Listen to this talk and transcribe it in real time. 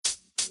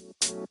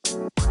Hey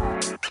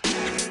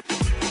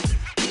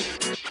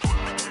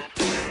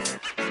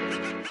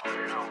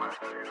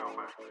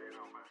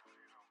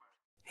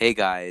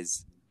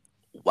guys,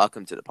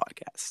 welcome to the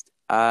podcast.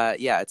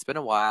 It's been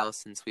a while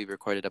since we've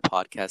recorded a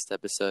podcast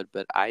episode,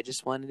 but I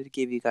just wanted to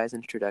give you guys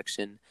an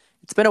introduction.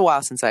 It's been a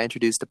while since I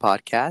introduced a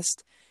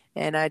podcast,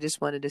 and I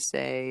just wanted to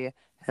say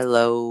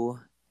hello.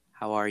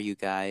 How are you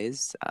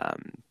guys?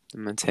 I'm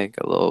gonna take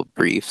a little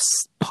brief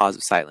pause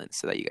of silence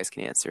so that you guys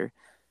can answer.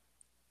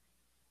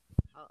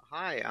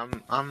 Hi,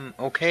 I'm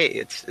okay.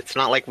 It's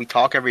not like we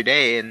talk every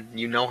day, and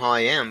you know how I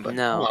am. But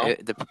No, hello.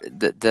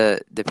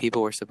 the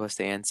people were supposed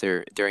to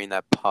answer during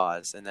that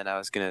pause, and then I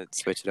was gonna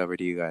switch it over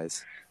to you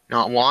guys.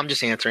 No, well, I'm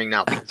just answering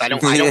now because I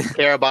don't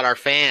care about our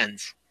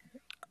fans.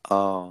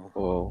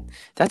 Oh,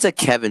 that's a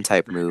Kevin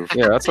type move.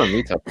 Yeah, that's on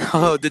me type.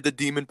 Oh, did the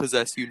demon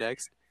possess you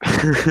next?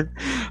 I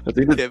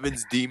think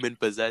Kevin's demon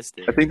possessed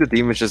him. I think the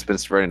demon's just been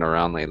spreading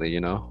around lately.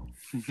 You know,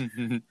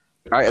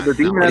 the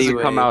demon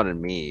hasn't come out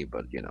in me,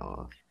 but you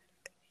know.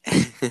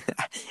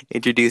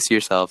 Introduce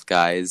yourself,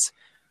 guys.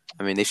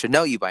 I mean, they should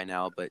know you by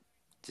now, but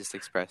just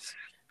express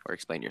or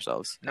explain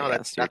yourselves. No,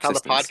 that's how the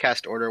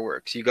podcast order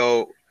works. You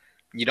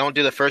don't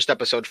do the first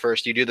episode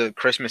first. You do the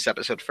Christmas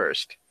episode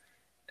first,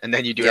 and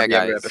then you do every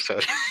other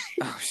episode.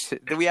 Oh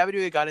shit! We haven't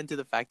even got into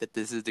the fact that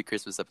this is the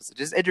Christmas episode.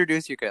 Just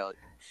introduce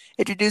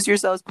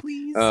yourselves,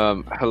 please.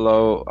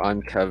 Hello,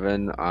 I'm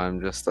Kevin.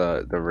 I'm just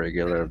the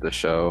regular of the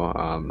show.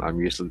 I'm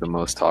usually the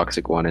most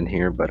toxic one in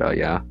here, but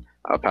yeah,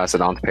 I'll pass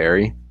it on to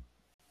Perry.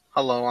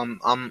 Hello,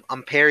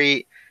 I'm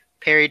Perry.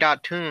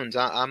 Perry.tunes.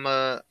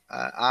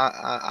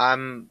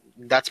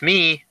 That's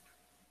me.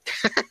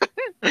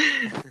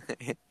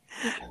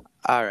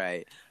 All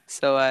right.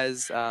 So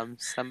as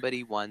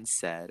somebody once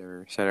said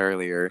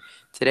earlier,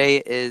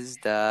 today is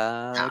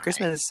the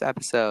Christmas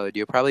episode.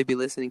 You'll probably be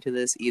listening to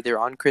this either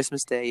on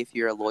Christmas Day if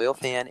you're a loyal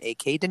fan,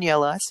 aka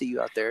Daniela, I see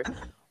you out there,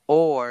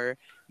 or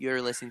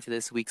you're listening to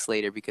this weeks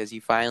later because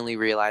you finally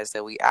realized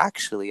that we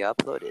actually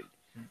uploaded.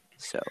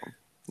 So,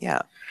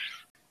 yeah.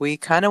 We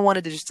kind of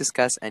wanted to just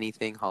discuss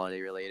anything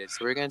holiday related.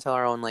 So we're going to tell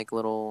our own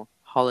little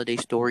holiday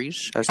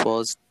stories as well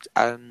as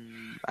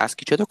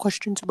ask each other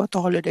questions about the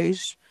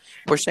holidays.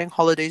 We're saying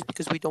holidays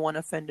because we don't want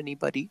to offend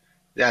anybody.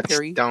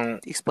 Perry,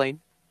 don't explain.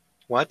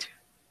 What?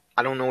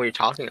 I don't know what you're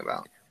talking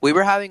about. We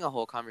were having a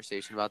whole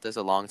conversation about this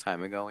a long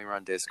time ago. We were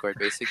on Discord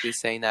basically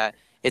saying that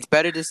it's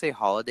better to say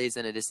holidays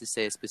than it is to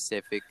say a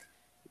specific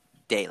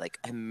day, like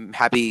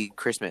Happy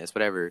Christmas,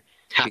 whatever.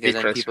 Because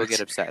then people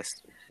get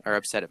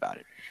upset about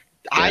it.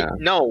 I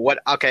know what.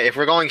 Okay, if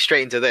we're going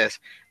straight into this,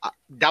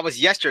 that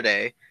was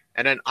yesterday,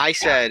 and then I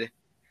said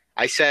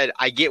I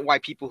get why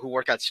people who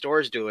work at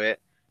stores do it,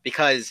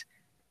 because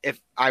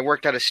if I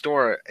worked at a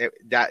store,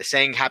 that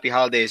saying Happy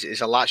Holidays is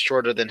a lot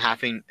shorter than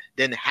having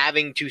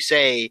to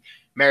say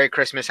Merry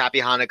Christmas, Happy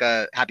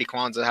Hanukkah, Happy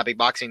Kwanzaa, Happy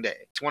Boxing Day.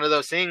 It's one of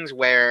those things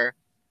where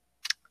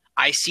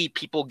I see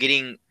people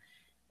getting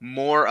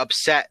more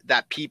upset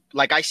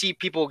I see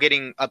people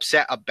getting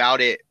upset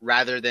about it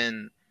rather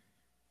than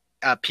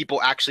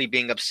people actually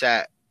being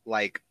upset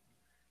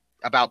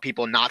about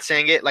people not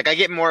saying it.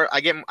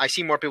 I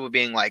see more people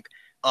being like,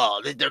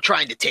 oh, they're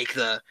trying to take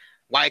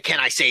why can't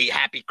I say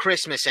Happy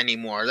Christmas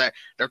anymore?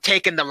 They're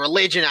taking the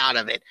religion out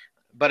of it.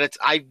 But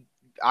I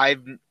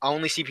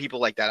only see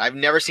people like that. I've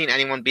never seen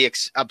anyone be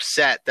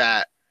upset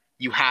that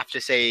you have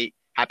to say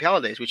Happy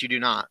Holidays, which you do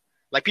not.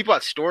 Like people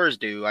at stores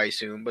do, I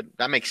assume, but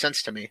that makes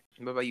sense to me.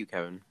 What about you,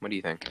 Kevin? What do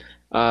you think?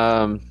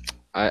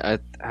 I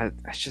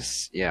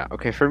just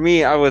okay. For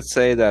me, I would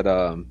say that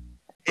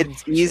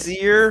it's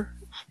easier,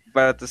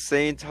 but at the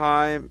same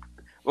time,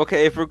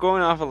 okay, if we're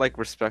going off of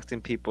respecting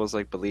people's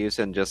beliefs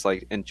and just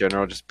in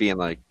general, just being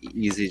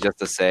easy just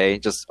to say,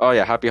 just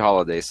Happy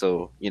Holidays.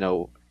 So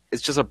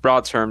it's just a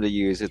broad term to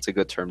use. It's a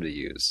good term to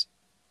use.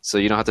 So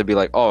you don't have to be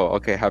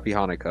okay, Happy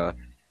Hanukkah,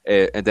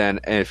 and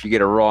then if you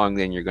get it wrong,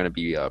 then you're gonna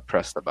be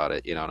pressed about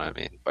it. You know what I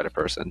mean, by the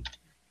person.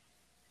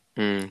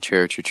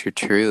 True.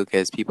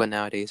 Because people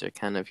nowadays are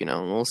kind of, a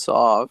little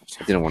soft.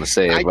 I didn't want to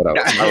say it, but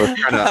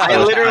I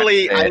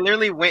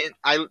literally went.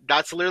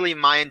 That's literally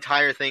my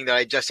entire thing that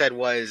I just said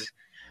was,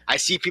 I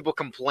see people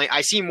complain.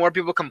 I see more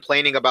people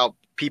complaining about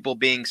people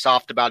being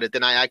soft about it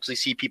than I actually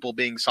see people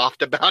being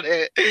soft about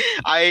it.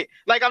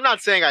 I'm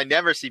not saying I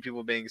never see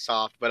people being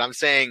soft, but I'm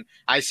saying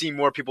I see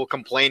more people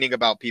complaining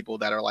about people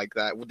that are like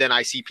that than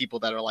I see people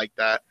that are like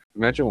that.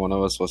 Imagine one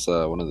of us was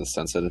one of the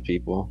sensitive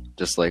people.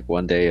 Just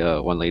one day,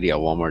 one lady at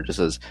Walmart just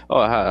says,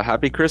 "Oh,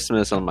 Happy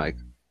Christmas." I'm like,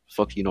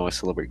 "Fuck, I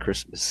celebrate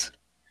Christmas."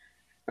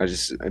 I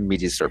just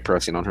immediately start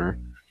pressing on her.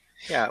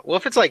 Yeah, well,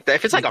 if it's like that,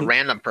 if it's a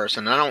random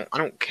person, I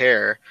don't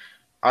care,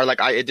 or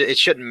it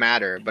shouldn't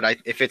matter. But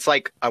if it's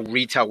a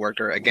retail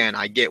worker, again,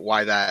 I get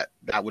why that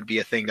would be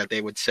a thing that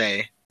they would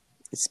say.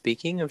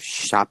 Speaking of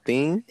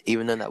shopping,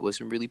 even though that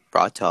wasn't really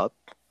brought up,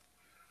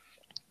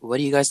 what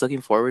are you guys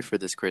looking forward for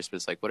this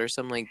Christmas? What are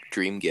some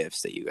dream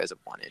gifts that you guys have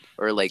wanted,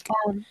 or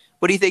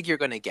what do you think you're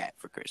gonna get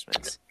for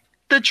Christmas?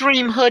 The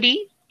dream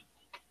hoodie.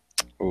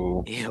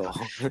 Ooh. Ew.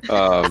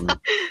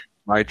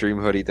 my dream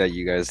hoodie that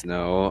you guys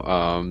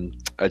know.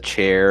 A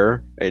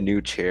chair, a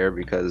new chair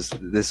because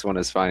this one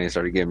is finally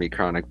started giving me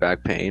chronic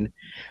back pain.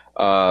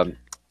 Um,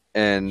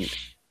 and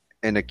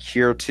a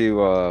cure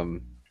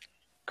to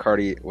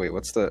Wait,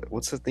 what's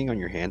the thing on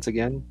your hands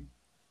again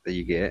that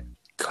you get?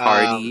 Um,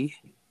 Cardi.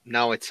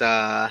 no, it's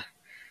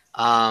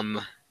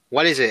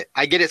what is it?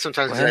 I get it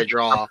sometimes because What? I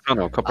draw.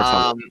 Carpal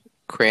tunnel.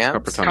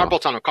 Cramps? Carpal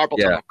tunnel. Carpal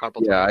Yeah. tunnel,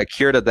 carpal Yeah, tunnel. I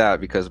cured of that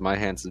because my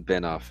hands have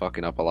been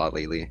fucking up a lot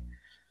lately.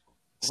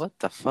 What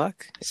the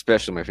fuck?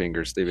 Especially my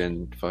fingers. They've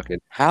been fucking.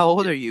 How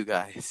old are you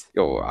guys?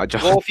 Yo, I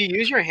just. Well, if you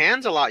use your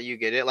hands a lot, you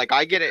get it. Like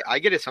I get it. I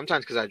get it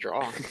sometimes because I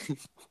draw.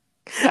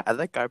 I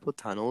like carpal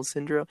tunnel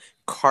syndrome.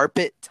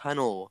 Carpet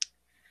tunnel.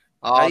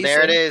 How Oh, do you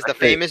there it say it? is, the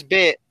famous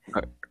bit.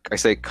 I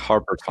say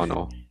carpal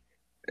tunnel.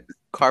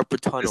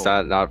 Carpet tunnel. Is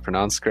that not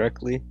pronounced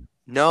correctly?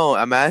 No,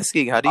 I'm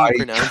asking. How do you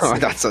pronounce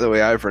it? That's the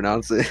way I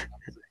pronounce it.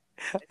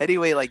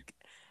 Anyway, like,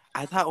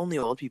 I thought only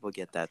old people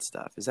get that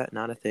stuff. Is that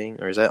not a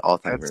thing, or is that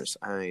Alzheimer's?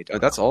 I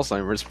don't That's know.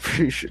 Alzheimer's,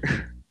 pretty sure.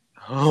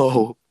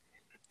 Oh.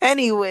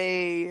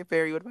 Anyway,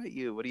 Barry, what about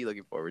you? What are you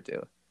looking forward to?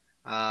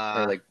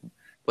 Or like,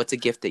 what's a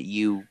gift that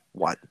you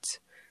want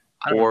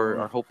or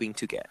are hoping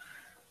to get?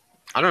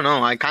 I don't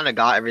know. I kind of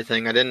got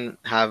everything. I didn't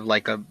have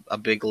like a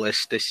big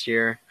list this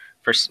year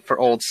for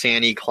old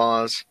Santa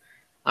Claus.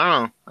 I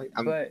don't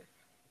know. But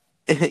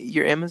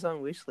your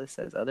Amazon wish list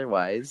says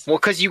otherwise. Well,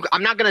 because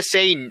I'm not gonna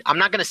say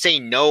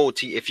no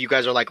to if you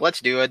guys are like,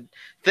 let's do a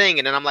thing,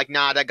 and then I'm like,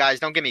 nah, that guys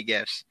don't give me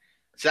gifts.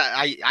 So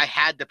I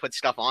had to put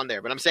stuff on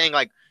there, but I'm saying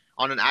like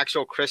on an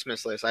actual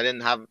Christmas list, I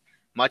didn't have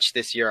much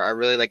this year. I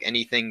really like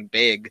anything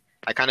big.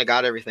 I kind of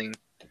got everything.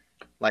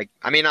 Like,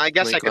 I mean, I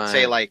guess Like I could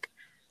say like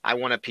I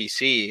want a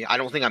PC. I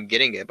don't think I'm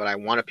getting it, but I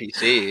want a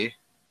PC.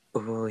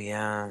 Oh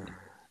yeah.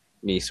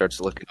 Me starts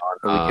looking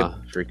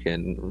on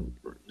freaking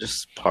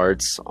just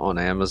parts on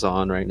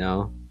Amazon right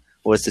now.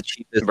 What's the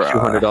cheapest Bruh.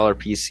 $200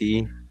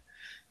 PC?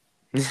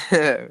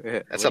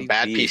 That's a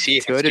bad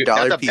PC. $200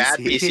 That's a bad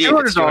PC. If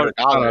it's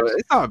 $200.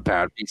 It's not a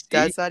bad PC.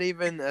 That's not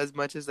even as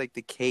much as like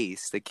the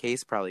case. The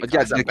case probably yeah,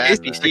 costs the a bad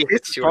case, PC. the case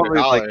It's is probably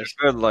like $200.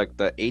 good, like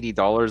the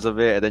 $80 of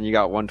it, and then you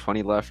got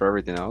 $120 left for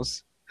everything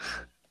else.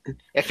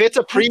 If it's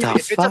a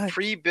fuck?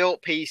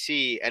 pre-built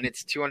PC and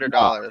it's $200,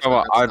 come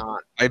on, that's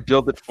not. I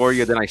build it for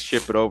you, then I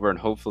ship it over, and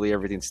hopefully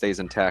everything stays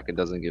intact and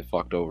doesn't get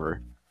fucked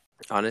over.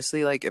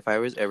 Honestly, like if I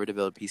was ever to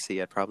build a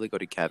PC, I'd probably go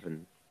to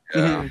Kevin.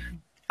 Yeah.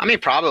 I mean,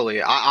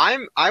 probably.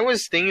 I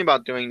was thinking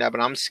about doing that,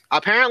 but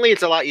apparently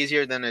it's a lot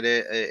easier than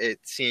it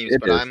seems. It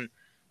But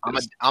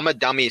is. I'm a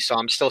dummy, so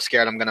I'm still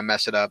scared I'm gonna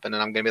mess it up, and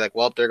then I'm gonna be like,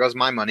 well, there goes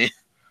my money.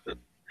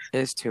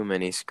 There's too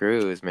many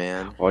screws,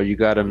 man. Well, you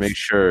gotta make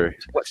sure.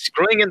 What,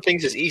 screwing in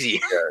things is easy.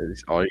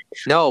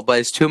 No, but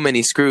it's too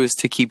many screws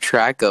to keep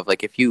track of.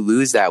 Like if you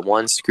lose that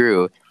one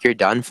screw, you're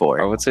done I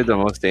for. would say the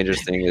most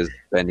dangerous thing is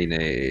bending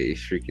a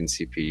freaking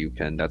CPU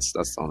pin. That's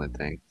the only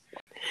thing.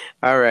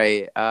 All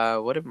right.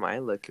 What am I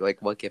looking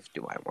like? What gift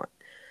do I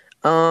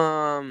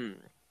want?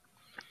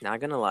 Not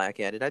gonna lie.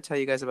 Okay, did I tell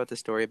you guys about the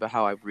story about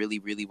how I really,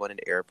 really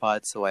wanted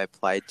AirPods? So I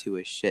applied to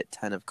a shit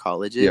ton of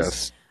colleges.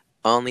 Yes.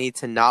 Only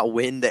to not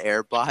win the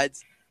AirPods,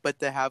 but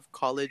to have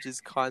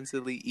colleges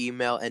constantly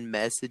email and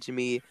message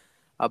me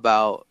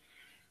about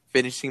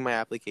finishing my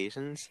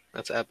applications.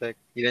 That's epic.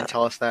 You didn't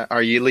tell us that,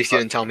 or you at least you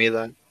didn't tell me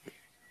that.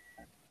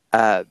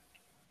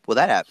 Well,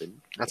 that happened.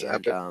 That's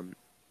And, epic.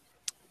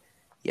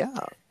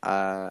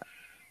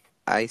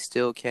 I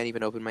still can't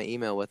even open my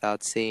email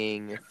without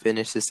saying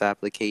finish this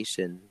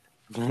application.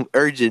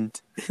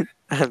 Urgent.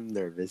 I'm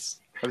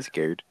nervous. I'm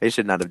scared. I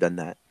should not have done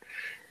that.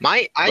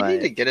 I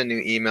need to get a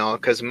new email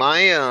because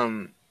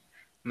I've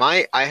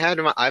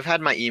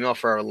had my email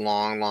for a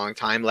long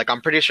time. Like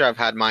I'm pretty sure I've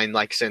had mine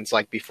like since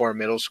like before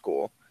middle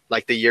school.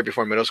 Like the year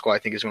before middle school, I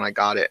think is when I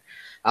got it.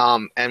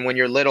 And when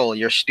you're little,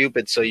 you're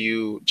stupid, so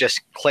you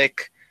just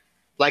click.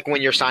 Like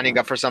when you're signing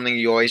up for something,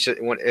 you always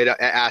when it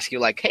asks you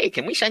like, "Hey,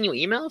 can we send you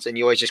emails?" And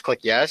you always just click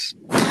yes.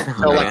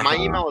 So like my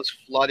email is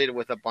flooded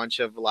with a bunch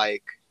of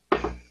like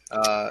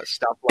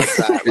stuff like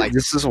that. Like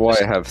this is why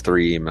I have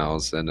 3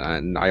 emails,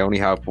 and I only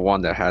have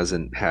one that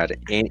hasn't had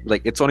any.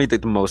 Like it's only the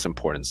most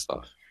important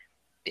stuff.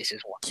 this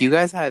is what. Do you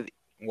guys have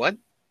What?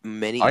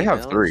 many I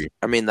have emails? 3.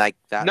 I mean, like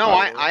that. No,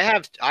 level? I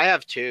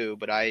have 2,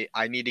 but I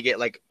need to get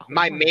like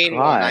my my main God.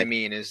 one. I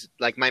mean, is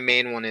like my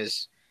main one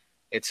is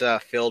it's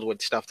filled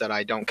with stuff that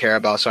I don't care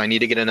about, so I need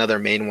to get another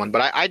main one.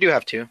 But I do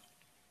have 2.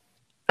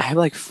 I have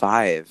like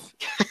 5.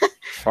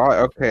 5.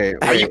 Okay.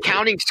 Are you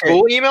counting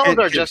school emails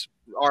or just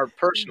our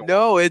personal?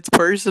 No, it's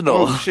personal.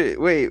 Oh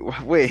shit! Wait.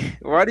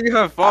 Why do you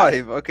have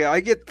 5? Okay, I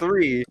get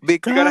 3.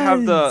 Because You gotta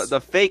have the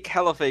fake,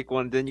 hella fake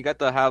one. Then you got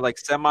to have like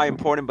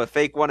semi-important but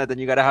fake one, and then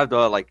you gotta have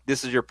the like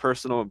this is your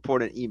personal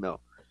important email.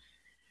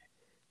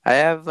 I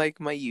have like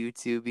my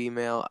YouTube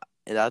email.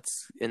 And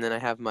then I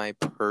have my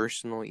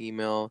personal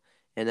email,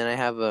 and then I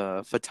have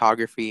a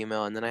photography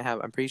email, and then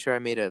I'm pretty sure I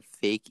made a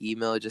fake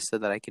email just so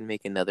that I can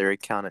make another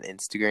account on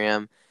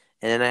Instagram,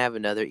 and then I have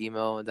another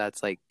email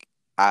that's like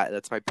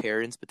that's my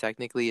parents, but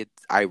technically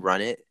I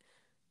run it,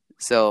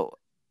 so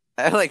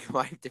I have like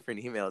 5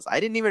 different emails. I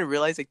didn't even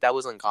realize like that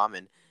was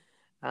uncommon.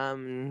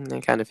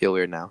 I kind of feel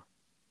weird now.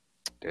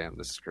 Damn,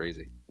 this is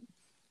crazy.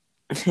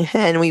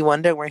 And we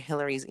wonder where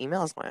Hillary's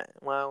emails went.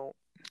 Well,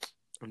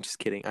 I'm just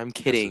kidding. I'm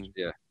kidding.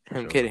 Yeah,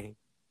 I'm sure. kidding.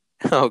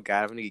 Oh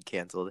God, I'm gonna get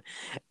canceled.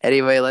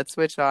 Anyway, let's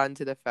switch on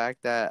to the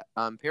fact that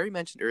Perry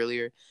mentioned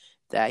earlier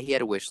that he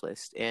had a wish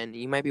list, and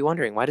you might be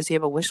wondering, why does he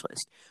have a wish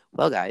list?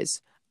 Well,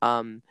 guys,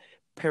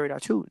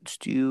 Perry.tunes,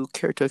 do you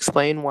care to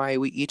explain why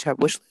we each have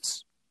wish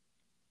lists?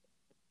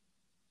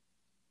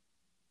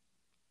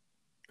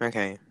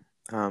 Okay,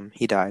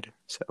 he died.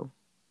 So.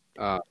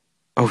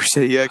 Oh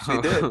shit, he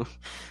actually did.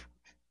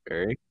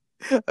 Very.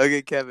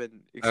 Okay,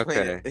 Kevin, explain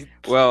Okay. it.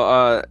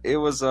 Well, it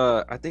was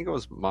I think it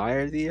was my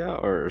idea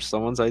or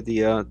someone's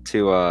idea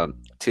to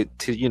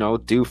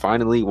do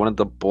finally one of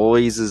the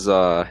boys'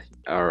 or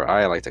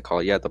I like to call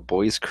it, yeah, the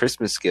boys'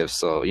 Christmas gifts.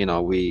 So,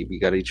 we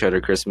got each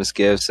other Christmas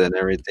gifts and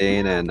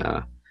everything,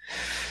 and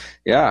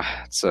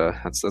yeah, that's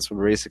what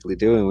we're basically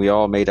doing. We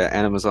all made an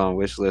Amazon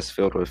wish list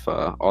filled with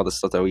all the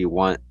stuff that we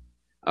want.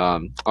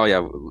 Oh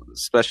yeah,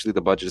 especially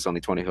the budget is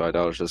only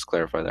 $25. Just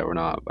clarify that we're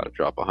not about to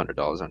drop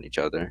 $100 on each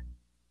other.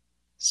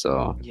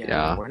 So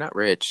yeah, We're not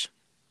rich.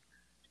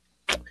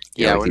 Yeah,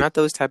 Yeah, like we're not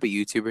those type of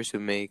YouTubers who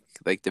make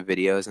like the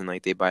videos and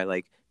like they buy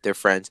like their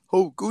friends.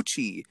 Oh,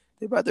 Gucci.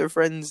 They buy their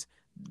friends.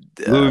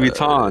 Louis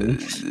Vuitton.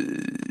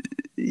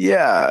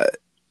 Yeah,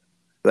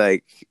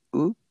 like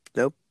oop,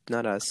 nope,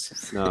 not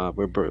us. No,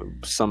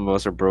 some of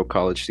us are broke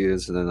college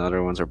students, and then the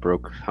other ones are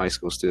broke high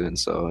school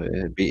students. So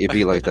it'd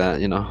be like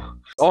that.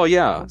 Oh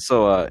yeah.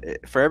 So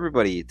for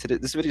everybody, today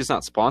this video is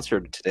not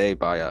sponsored today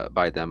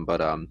by them,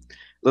 but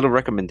little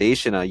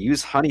recommendation: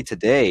 use Honey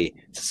today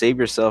to save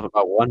yourself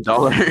about $1.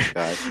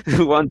 God.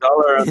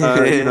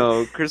 $1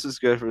 on Christmas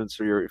gifts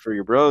for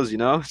your bros.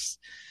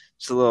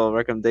 Just a little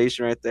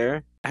recommendation right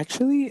there.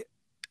 Actually,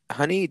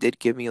 Honey did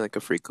give me like a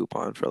free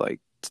coupon for like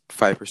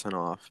 5%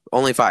 off.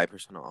 Only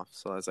 5% off.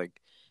 So that's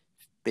like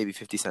maybe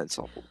 50 cents.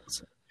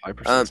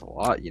 5% is a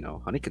lot.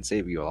 Honey can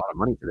save you a lot of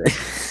money today.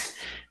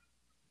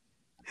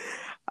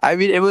 I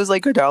mean, it was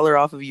like $1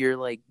 off of your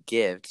like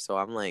gift. So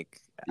I'm like,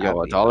 Yo,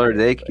 $1 a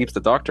day keeps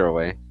the doctor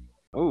away.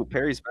 Oh,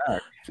 Perry's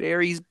back.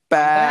 Perry's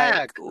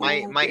back.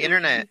 My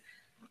internet,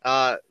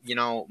 my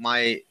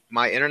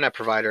internet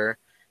provider,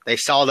 they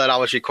saw that I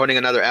was recording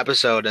another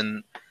episode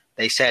and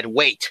they said,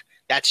 "Wait,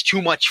 that's too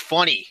much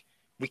funny.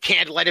 We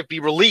can't let it be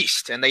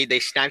released." And they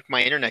snapped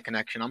my internet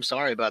connection. I'm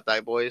sorry about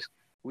that, boys.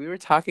 We were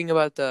talking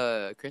about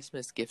the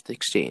Christmas gift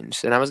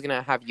exchange, and I was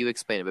gonna have you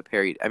explain it, but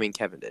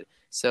Kevin did.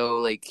 So,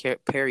 like,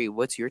 Perry,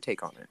 what's your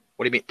take on it?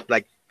 What do you mean?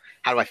 Like,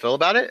 how do I feel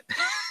about it?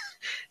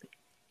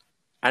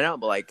 I know,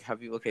 but like,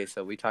 okay,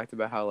 so we talked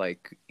about how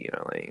like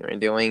we're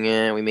doing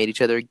it. We made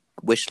each other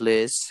wish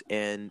lists,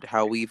 and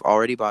how we've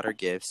already bought our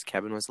gifts.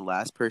 Kevin was the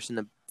last person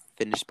to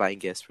finish buying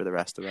gifts for the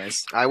rest of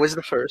us. I was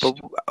the first. But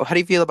how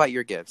do you feel about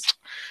your gifts?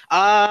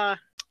 I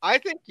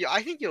think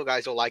you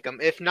guys will like them.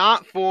 If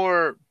not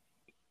for,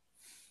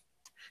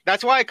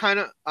 that's why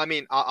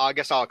I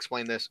guess I'll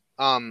explain this.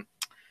 On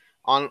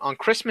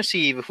Christmas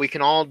Eve, if we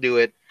can all do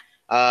it,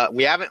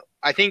 we haven't.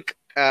 I think.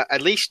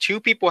 At least 2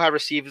 people have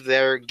received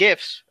their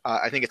gifts.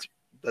 I think it's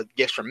the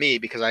gifts from me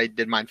because I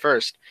did mine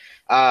first.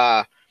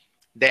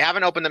 They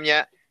haven't opened them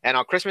yet. And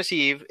on Christmas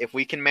Eve, if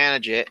we can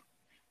manage it,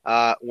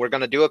 we're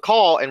going to do a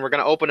call and we're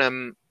going to open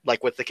them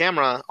like with the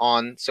camera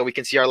on so we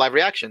can see our live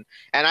reaction.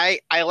 And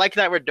I like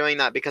that we're doing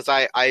that because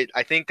I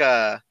think,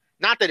 not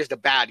that it's a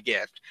bad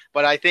gift,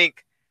 but I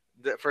think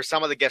that for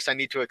some of the gifts I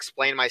need to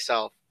explain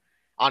myself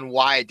on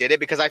why I did it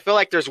because I feel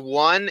like there's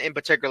one in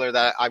particular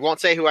that I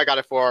won't say who I got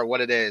it for or what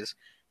it is.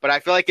 But I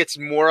feel like it's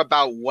more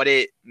about what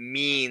it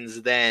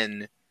means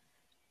than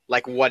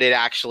like what it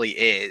actually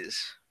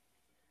is.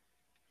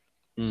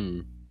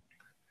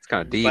 It's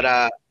kind of deep. But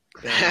I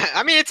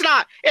mean, it's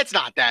not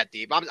that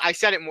deep. I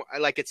said it more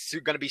like it's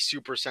going to be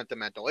super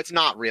sentimental. It's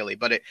not really,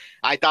 but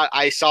I thought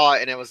I saw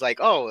it and it was like,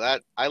 oh,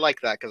 that I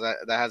like that because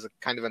that has a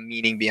kind of a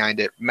meaning behind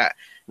it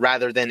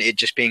rather than it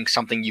just being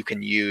something you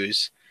can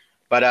use.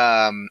 But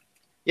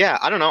yeah,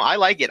 I don't know. I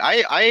like it.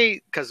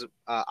 Because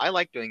I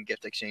like doing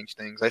gift exchange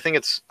things. I think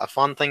it's a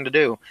fun thing to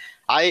do.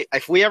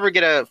 If we ever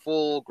get a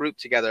full group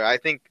together, I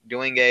think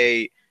doing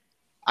I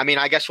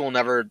guess we'll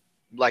never,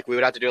 like, we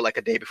would have to do it like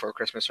a day before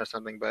Christmas or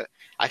something. But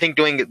I think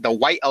doing the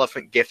white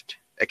elephant gift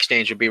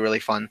exchange would be really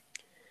fun.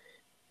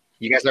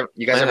 You guys ever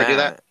do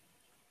that?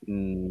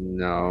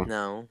 No.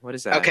 No. What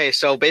is that? Okay,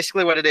 so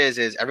basically what it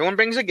is everyone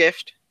brings a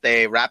gift.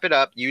 They wrap it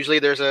up. Usually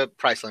there's a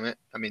price limit.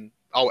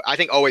 I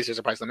think always there's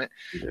a price limit.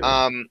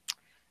 Yeah.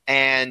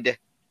 And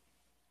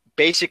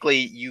basically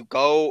you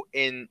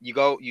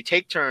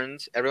take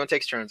turns. Everyone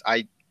takes turns.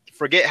 I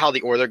forget how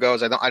the order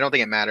goes. I don't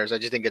think it matters. I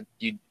just think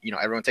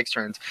everyone takes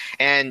turns.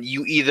 And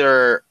you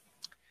either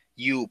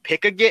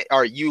pick a gift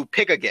or you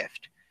pick a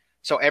gift.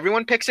 So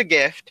everyone picks a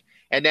gift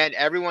and then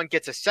everyone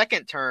gets a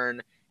second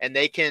turn and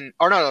they can,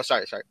 or no,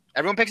 sorry.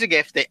 Everyone picks a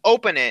gift, they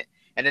open it,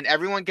 and then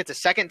everyone gets a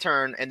second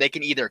turn and they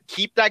can either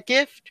keep that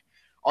gift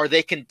or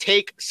they can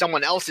take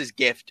someone else's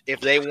gift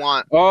if they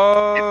want.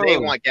 Oh, if they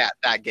want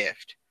that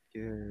gift.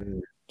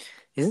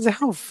 Yeah. Isn't that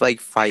how like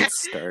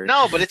fights start?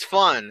 No, but it's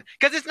fun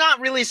because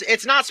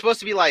it's not supposed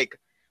to be like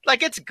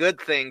it's good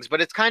things,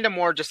 but it's kind of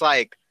more just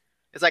like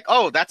it's like,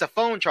 oh, that's a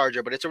phone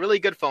charger, but it's a really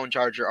good phone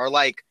charger, or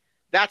like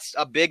that's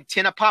a big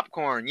tin of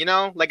popcorn, you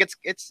know? Like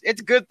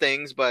it's good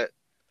things, but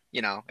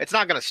you know, it's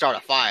not gonna start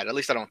a fight. At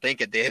least I don't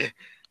think it did.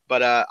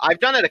 But I've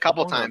done it a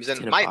couple times,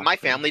 and my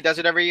family does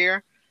it every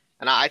year,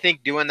 and I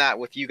think doing that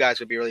with you guys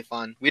would be really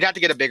fun. We'd have to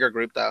get a bigger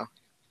group though.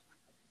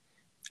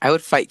 I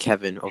would fight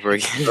Kevin over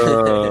again.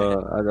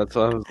 That's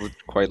what I was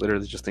quite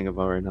literally just thinking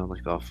about right now. I'm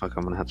like, oh fuck,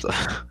 I'm gonna have to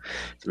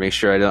to make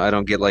sure I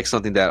don't get like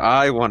something that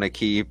I want to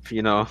keep,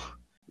 you know.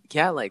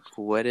 Yeah, like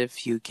what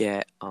if you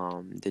get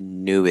the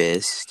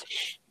newest?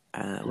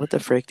 What the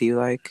frick do you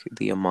like?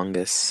 The Among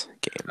Us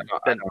game.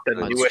 The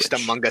newest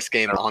Switch. Among Us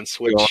game on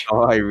Switch.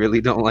 Oh, I really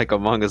don't like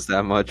Among Us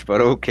that much,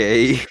 but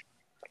okay.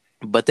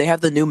 But they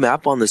have the new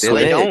map on the They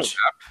Switch. don't.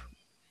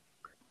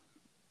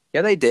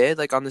 Yeah, they did.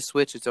 Like on the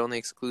Switch, it's only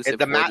exclusive.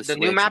 The for map- the the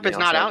new Switch, map and is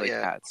they not also out have,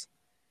 yet. Hats.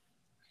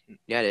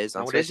 Yeah, it is.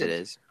 On No, it Switch, isn't. it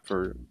is.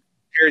 For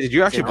did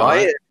you actually Yeah, buy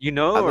what? it? You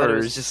know, I thought it or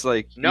was- it's just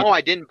like No,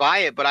 I didn't buy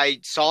it, but I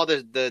saw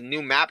the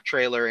new map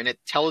trailer, and it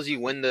tells you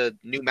when the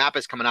new map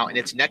is coming out, and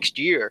it's next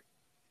year.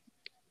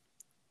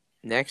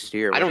 Next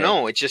year. I don't okay.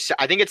 know. It's just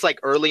I think it's like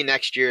early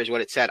next year is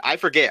what it said. I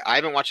forget. I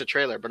haven't watched the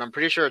trailer, but I'm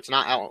pretty sure it's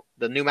not out.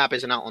 The new map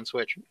isn't out on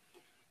Switch.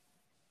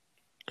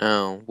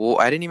 Oh well,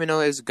 I didn't even know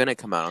it was gonna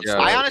come out on Yeah.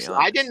 Switch. I to be honestly, I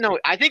honest. didn't know.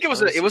 I think it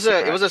was I a was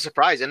it was a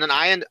surprise. And then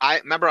I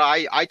remember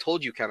I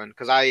told you, Kevin,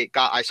 because I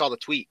saw the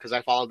tweet because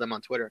I followed them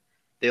on Twitter.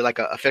 They like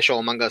a official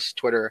Among Us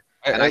Twitter,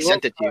 and I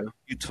sent it to you.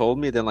 You told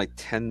me, then like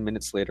 10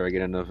 minutes later, I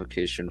get a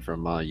notification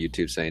from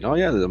YouTube saying, "Oh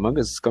yeah, the Among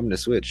Us is coming to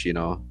Switch." You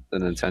know, the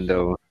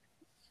Nintendo.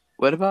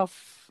 What about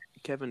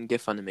Kevin?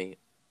 Get Funimate.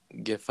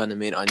 Get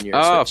Funimate on your.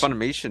 Oh, Switch.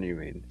 Funimation, you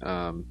mean?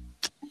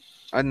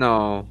 I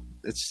know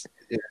it's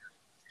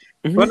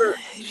Mhm. but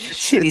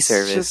Shitty it's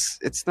service. just-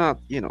 it's not,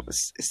 you know,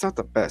 it's not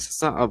the best.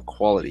 It's not of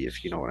quality,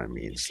 if you know what I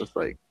mean. It's just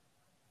like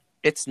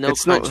It's no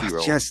it's no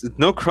Crunchyroll. yes,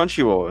 no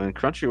Crunchyroll, and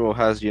Crunchyroll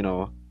has, you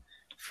know,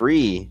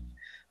 free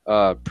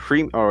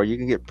or you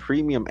can get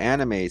premium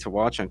anime to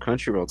watch on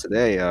Crunchyroll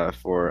today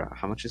for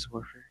how much is it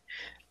worth?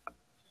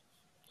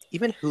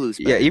 Even Hulu's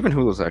Yeah, better. even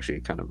Hulu's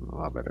actually kind of a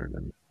lot better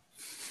than.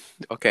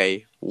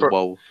 Okay. For-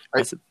 Whoa. are-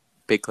 That's a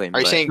big claim. Are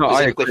you but- saying No,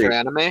 I specifically for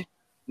agree.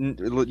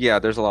 anime? Yeah,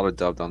 there's a lot of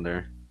dubbed on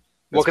there.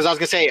 Well, because I was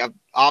gonna say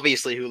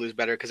obviously Hulu's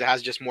better because it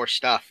has just more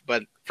stuff.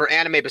 But for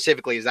anime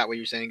specifically, is that what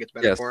you're saying? It's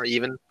better Yes. for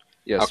even.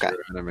 Yes, Okay.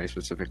 for anime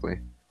specifically.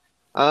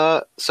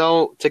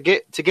 So to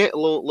get a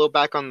little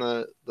back on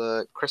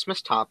the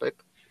Christmas topic,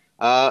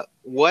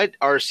 what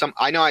are some?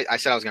 I know I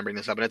said I was gonna bring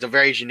this up, and it's a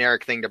very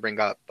generic thing to bring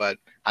up, but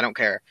I don't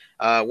care.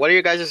 What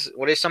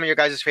are some of your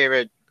guys'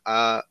 favorite?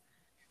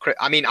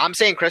 I mean, I'm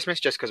saying Christmas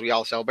just because we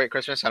all celebrate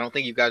Christmas. I don't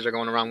think you guys are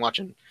going around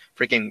watching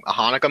freaking a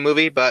Hanukkah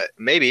movie, but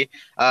maybe.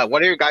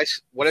 What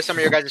are some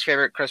of your guys'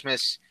 favorite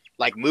Christmas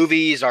like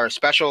movies or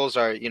specials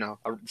or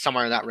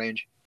somewhere in that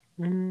range?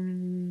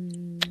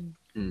 Mm,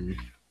 Hmm.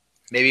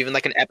 Maybe even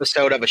like an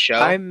episode of a show.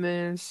 I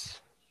miss.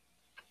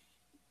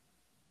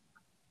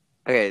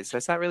 Okay, so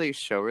it's not really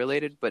show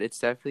related, but it's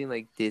definitely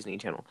like Disney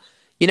Channel.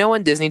 You know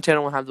when Disney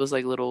Channel will have those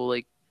like little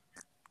like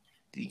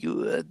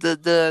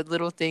the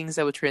little things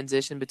that would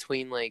transition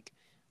between like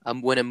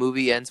when a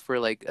movie ends for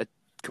like a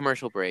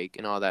commercial break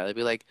and all that. It'd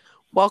be like,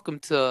 "Welcome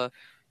to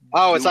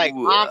Oh, it's like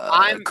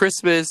I'm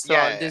Christmas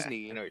yeah, on yeah,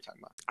 Disney." I know what you're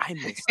talking about. I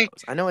miss those.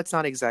 I know it's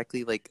not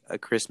exactly like a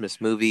Christmas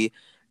movie,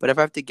 but if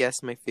I have to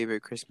guess my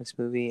favorite Christmas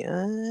movie,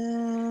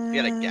 You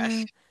gotta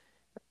guess.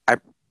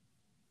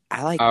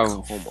 I like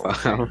Oh, Home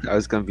Alone. I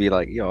was gonna be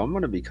like, yo, I'm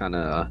gonna be kind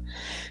of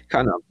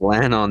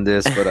bland on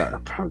this, but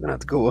I'm probably gonna have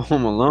to go with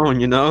Home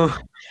Alone, you know?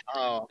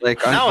 Oh Like,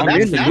 no, I'm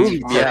that's in the that's,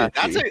 movie. yeah.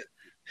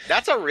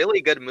 that's a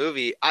really good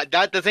movie.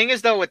 The thing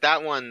is though with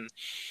that one,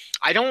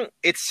 I don't.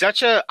 It's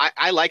such a.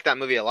 I like that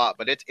movie a lot,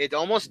 but it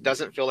almost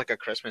doesn't feel like a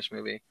Christmas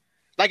movie.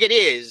 Like it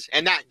is,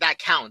 and that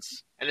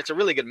counts, and it's a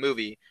really good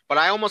movie. But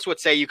I almost would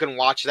say you can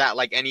watch that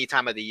like any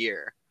time of the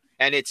year,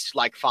 and it's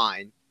like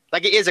fine.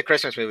 Like it is a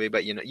Christmas movie,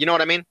 but you know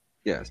what I mean.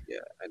 Yes, yeah,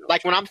 I know.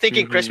 Like when I'm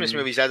thinking Mhm. Christmas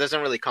movies, that doesn't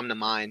really come to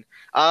mind.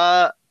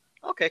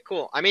 Okay,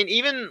 cool. I mean,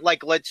 even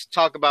like let's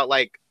talk about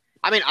like.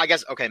 I mean, I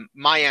guess okay.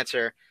 My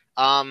answer.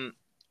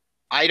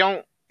 I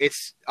don't.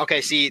 It's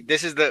okay. See,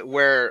 this is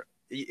where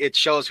it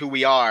shows who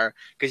we are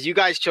because you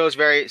guys chose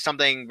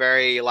something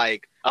very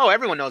like. Oh,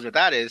 everyone knows what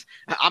that is.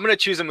 I'm gonna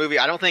choose a movie.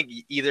 I don't think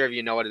either of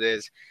you know what it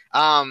is.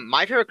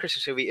 My favorite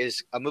Christmas movie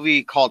is a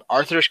movie called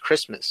Arthur's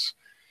Christmas.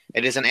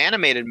 It is an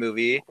animated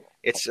movie.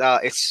 It's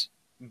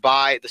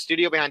by the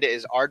studio behind it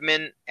is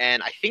Aardman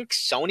and I think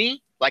Sony.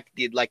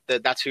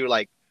 That's who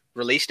like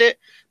released it.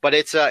 But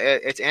it's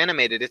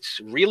animated. It's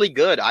really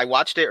good. I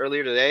watched it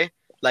earlier today.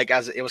 Like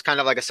as it was kind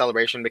of like a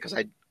celebration because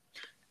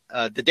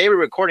the day we're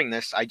recording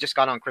this, I just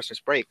got on Christmas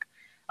break.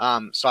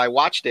 So I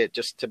watched it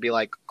just to be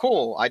like,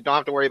 cool. I don't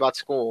have to worry about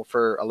school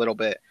for a little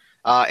bit.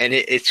 And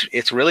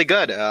it's really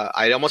good.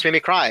 It almost made me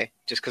cry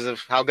just because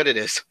of how good it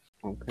is.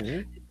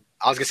 Okay.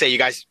 I was gonna say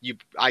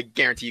I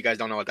guarantee you guys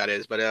don't know what that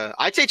is, but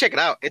I'd say check it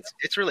out.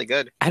 It's really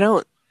good. I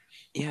don't.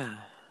 Yeah.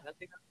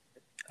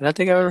 I don't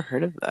think I've ever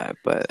heard of that,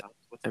 but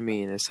I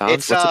mean, it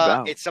sounds. What's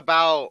it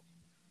about?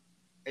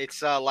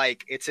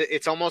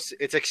 It's almost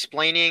it's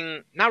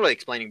explaining, not really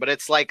explaining, but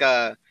it's like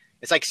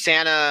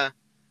Santa.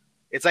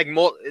 It's like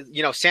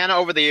Santa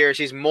over the years,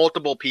 he's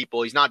multiple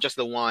people. He's not just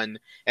the one,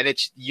 and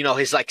it's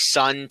his like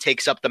son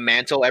takes up the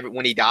mantle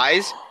when he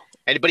dies,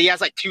 but he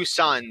has like two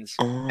sons,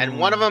 and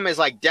one of them is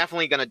like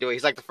definitely gonna do it.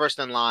 He's like the first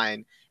in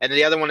line, and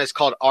the other one is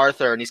called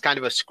Arthur, and he's kind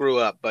of a screw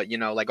up. But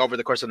like over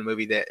the course of the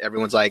movie, that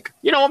everyone's like,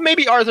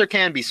 maybe Arthur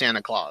can be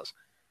Santa Claus.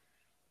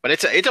 But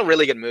it's a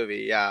really good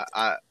movie. Yeah,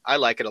 I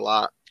like it a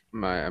lot. I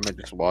might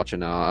just watch it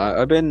now.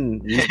 I've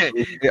been.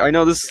 I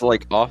know this is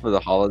like off of the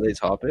holiday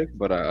topic,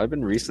 but I've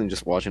been recently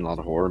just watching a lot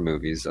of horror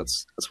movies.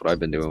 That's what I've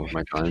been doing with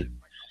my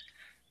time.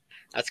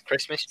 That's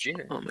Christmas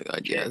June. Oh my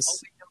god, yes.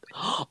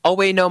 Oh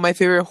wait, no, my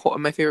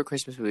favorite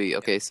Christmas movie.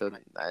 Okay, so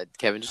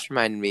Kevin just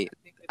reminded me.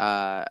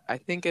 I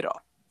think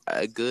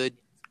a good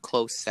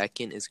close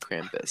second is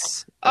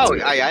Krampus. Oh,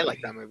 I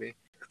like that movie.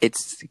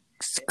 It's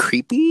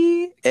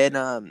creepy,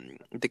 and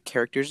the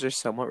characters are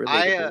somewhat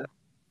relatable.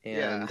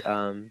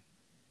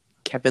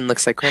 Kevin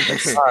looks like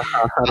Krampus.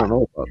 I don't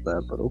know about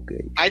that, but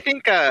okay. I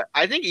think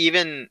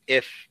even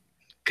if,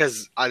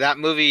 because that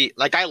movie,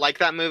 like I like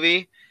that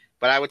movie,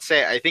 but I would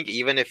say I think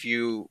even if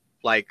you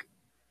like,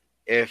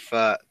 if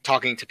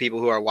talking to people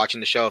who are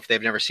watching the show, if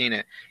they've never seen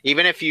it,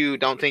 even if you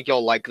don't think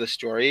you'll like the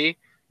story,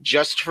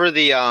 just for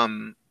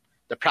the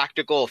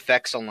practical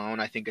effects alone,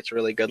 I think it's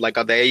really good. Like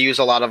they use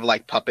a lot of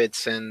like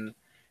puppets and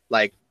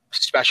like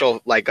special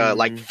like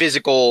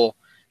physical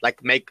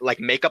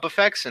makeup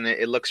effects, and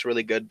it looks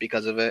really good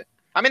because of it.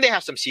 I mean, they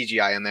have some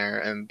CGI in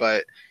there,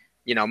 but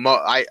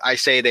I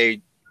say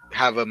they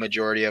have a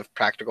majority of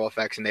practical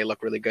effects, and they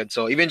look really good.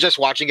 So even just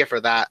watching it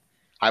for that,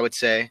 I would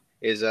say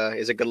is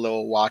a good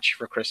little watch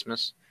for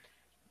Christmas.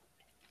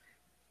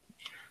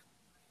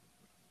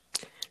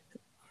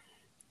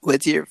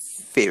 What's your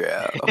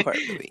favorite horror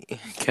movie,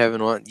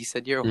 Kevin? You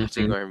said you're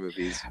watching horror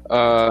movies.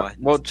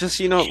 Well,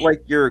 just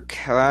like your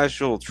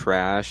casual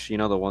trash.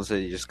 The ones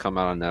that just come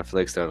out on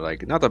Netflix that are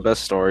like not the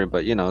best story,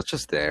 but it's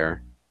just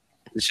there.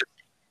 It's just...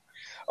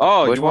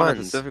 Oh, which you want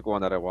ones? a specific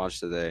one that I watched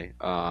today?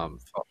 Let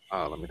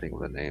me think of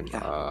the name.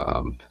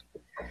 Yeah.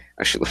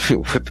 Actually, let me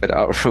whip it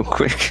out real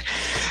quick.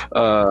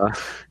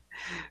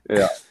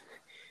 Yeah,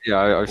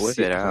 I've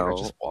seen it. I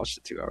just watched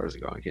it 2 hours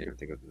ago. I can't even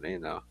think of the name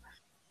now.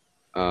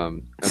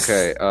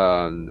 Okay.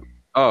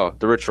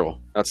 The Ritual.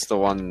 That's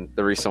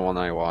the recent one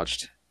I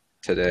watched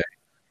today.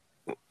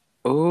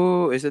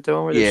 Oh, is it the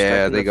one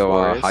where they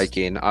go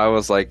hiking? I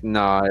was like,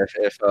 nah.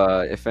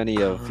 If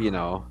any of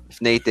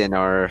if Nathan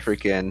or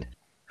freaking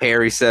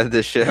Harry said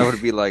this shit, I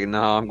would be like,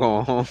 nah, I'm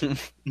going home.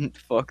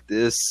 Fuck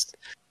this.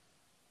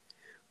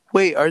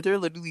 Wait, are there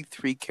literally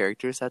 3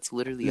 characters? That's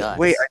literally us.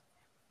 Wait.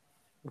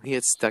 We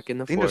get stuck in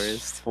the forest.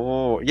 There's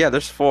 4. Yeah,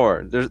 there's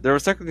 4. There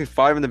was technically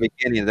 5 in the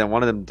beginning, and then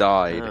one of them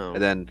died,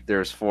 and then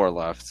there's 4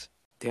 left.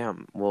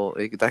 Damn. Well,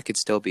 that could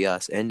still be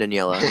us and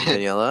Daniela.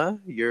 Daniela,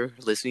 you're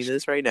listening to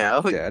this right now.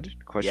 Dead?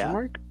 Question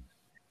mark?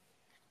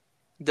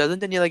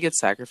 Doesn't Daniela get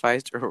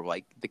sacrificed, or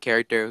like the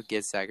character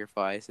gets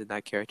sacrificed, and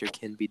that character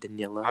can be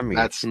Daniela? I mean,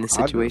 that's in the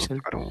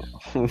situation.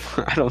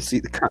 I don't see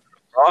the kind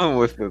of problem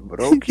with it, but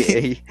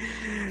okay.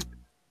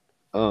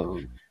 All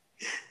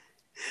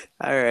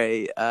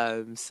right.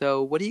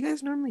 So what do you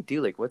guys normally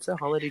do? Like, what's a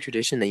holiday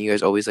tradition that you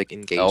guys always like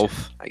engage in?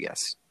 I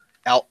guess.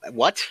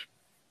 What?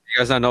 You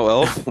guys not know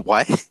Elf?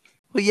 What?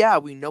 Well, yeah,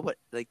 we know what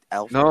like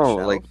Elf. No,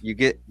 like you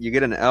get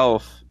an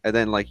elf, and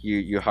then like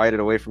you hide it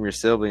away from your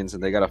siblings,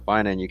 and they gotta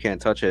find it, and you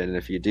can't touch it, and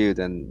if you do,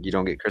 then you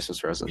don't get Christmas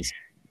presents.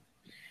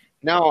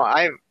 No,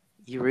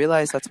 You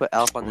realize that's what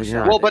Elf on the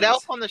Shelf. Well, but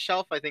Elf on the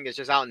Shelf, I think, is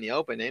just out in the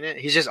open, ain't it?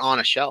 He's just on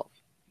a shelf.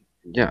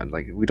 Yeah,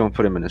 like we don't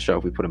put him in a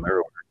shelf; we put him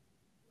everywhere.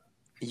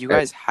 You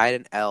guys hide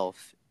an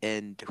elf,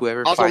 and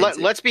whoever also finds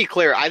it... let's be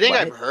clear. I think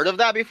I've heard of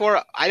that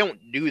before. I don't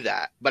do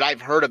that, but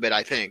I've heard of it.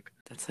 I think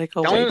that's like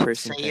a white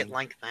person Don't say thing. it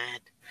like that.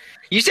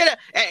 You said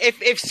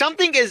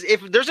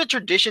if there's a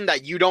tradition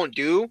that you don't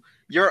do,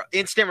 your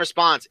instant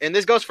response, and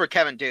this goes for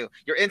Kevin too.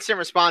 Your instant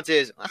response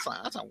is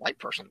that's a white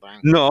person thing.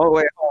 No,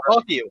 wait,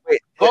 both of you,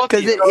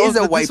 because it is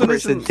a white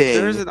person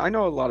thing. I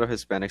know a lot of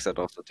Hispanics that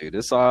also do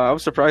this. I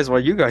was surprised why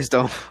you guys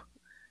don't.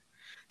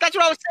 That's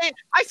what I was saying.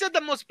 I said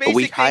the most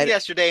basic thing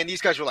yesterday, and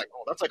these guys were like,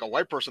 "Oh, that's like a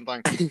white person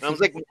thing." And I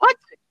was like, "What?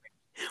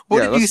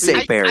 What did you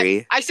say,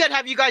 Barry?" I said,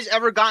 "Have you guys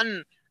ever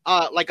gotten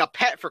like a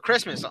pet for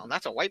Christmas?" Oh,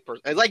 that's a white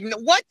person. Like,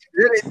 what?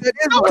 It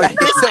is a white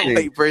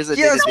person.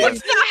 Yes, no,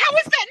 it's not. How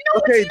is that? No,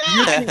 okay,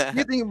 it's not. Do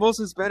you think most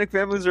Hispanic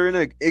families are in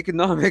an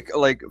economic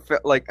like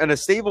in a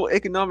stable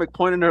economic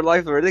point in their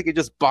life where they could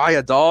just buy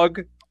a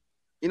dog?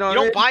 You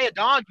don't buy a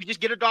dog. You just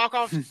get a dog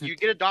off. You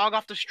get a dog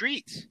off the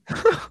streets.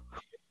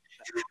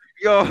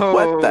 Yo,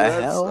 what the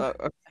hell?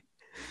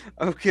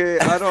 Okay,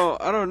 I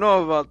don't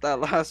know about that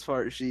last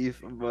part,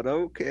 Chief, but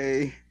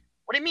okay.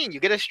 What do you mean?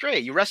 You get a stray.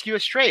 You rescue a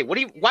stray.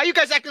 Why are you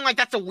guys acting like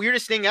that's the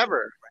weirdest thing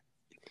ever?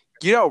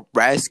 You don't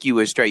rescue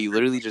a stray. You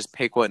literally just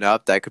pick one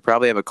up that could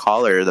probably have a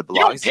collar that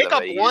belongs to them. You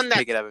don't pick up one that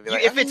pick it up and be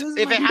like, if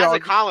it has a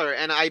collar,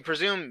 and I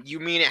presume you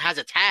mean it has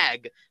a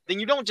tag, then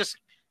you don't just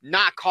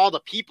not call the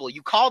people.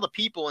 You call the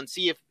people and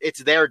see if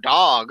it's their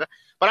dog.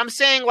 But I'm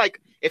saying,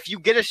 like, if you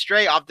get a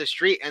stray off the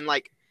street and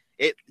like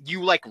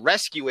you like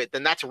rescue it,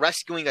 then that's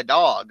rescuing a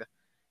dog.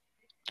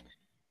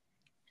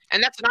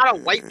 And that's not a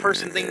white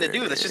person thing to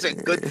do. That's just a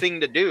good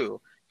thing to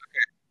do.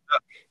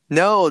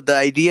 No, the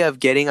idea of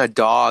getting a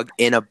dog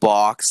in a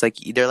box, like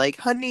they're like,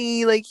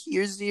 honey, like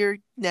here's your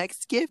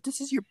next gift. This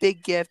is your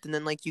big gift, and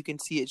then like you can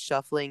see it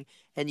shuffling,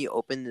 and you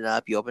open it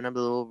up. You open up the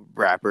little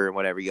wrapper or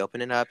whatever. You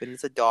open it up, and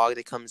it's a dog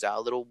that comes out.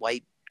 A little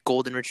white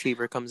golden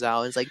retriever comes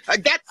out. And it's like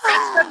that's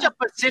such a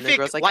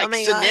specific like oh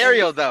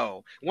scenario,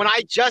 though.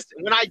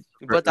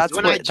 But that's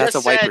when what, I that's just a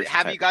white said, person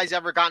have type. you guys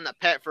ever gotten a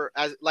pet for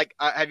as like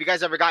have you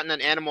guys ever gotten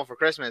an animal for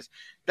Christmas?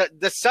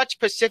 The such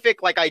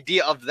specific like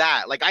idea of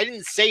that. Like I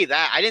didn't say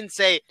that. I didn't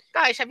say,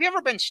 guys, have you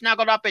ever been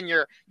snuggled up in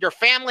your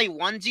family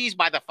onesies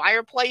by the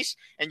fireplace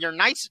and your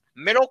nice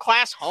middle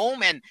class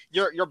home, and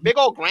your big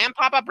old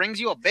grandpapa brings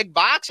you a big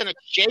box and it's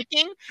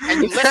shaking,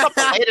 and you lift up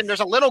the lid and there's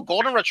a little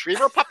golden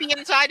retriever puppy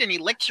inside and he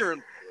licks your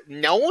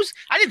nose?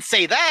 I didn't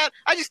say that.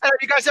 I just said, have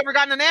you guys ever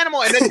gotten an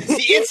animal? And then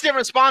the instant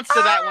response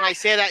to that when I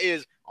say that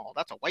is, oh,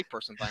 that's a white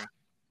person thing.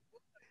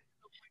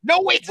 No,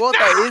 wait. Well,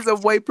 that is a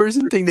white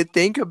person thing to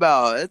think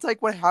about. It's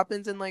like what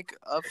happens in like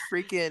a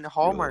freaking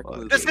Hallmark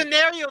movie. The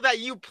scenario that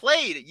you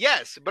played,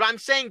 yes, but I'm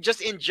saying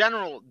just in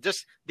general,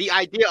 just the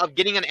idea of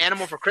getting an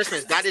animal for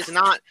Christmas, that's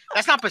not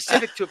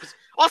specific to.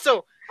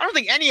 Also, I don't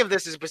think any of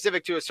this is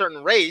specific to a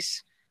certain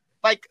race.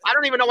 Like, I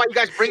don't even know why you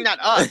guys bring that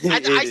up.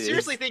 I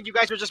seriously think you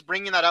guys are just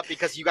bringing that up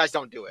because you guys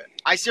don't do it.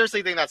 I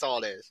seriously think that's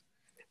all it is.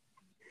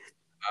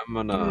 I'm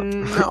gonna.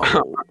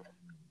 No.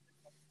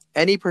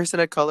 Any person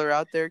of color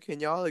out there, can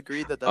y'all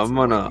agree that that's I'm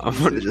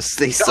gonna just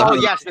say something.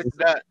 Oh yes,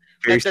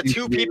 the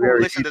two people who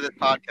listen to this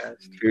podcast.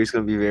 Gary's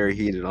gonna be very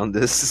heated on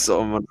this,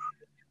 so I'm gonna.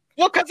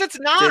 Well, because it's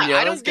not.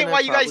 Danielle's I don't get why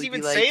you guys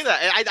even say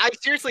that. I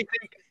seriously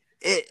think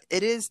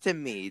it is to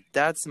me.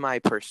 That's my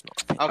personal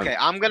opinion. Okay,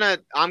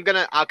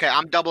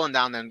 I'm doubling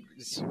down then.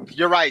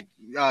 You're right,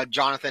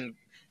 Jonathan.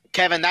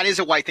 Kevin, that is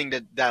a white thing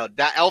to do.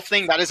 That elf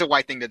thing, that is a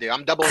white thing to do.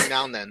 I'm doubling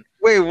down then.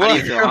 Wait,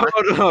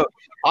 what?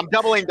 I'm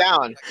doubling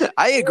down.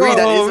 I agree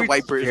that is a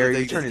white person Gary,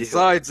 thing you're turning to do.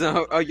 sides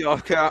now. Oh, yeah,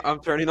 okay, I'm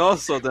turning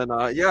also then.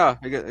 Yeah,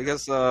 I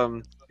guess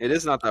it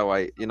is not that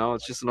white. You know,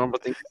 it's just a normal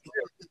thing to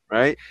do,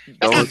 right?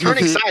 That's not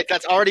turning sides.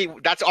 That's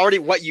already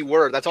what you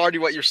were. That's already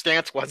what your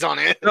stance was on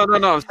it. No.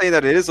 I'm saying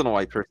that it isn't a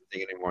white person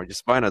thing anymore.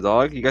 Just buying a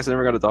dog. You guys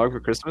never got a dog for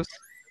Christmas?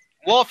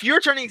 Well, if you're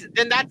turning,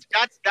 then that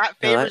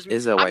favors me.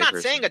 Is a I'm white not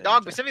person saying a thing,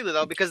 dog yeah. specifically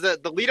though, because the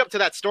lead up to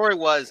that story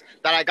was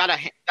that I got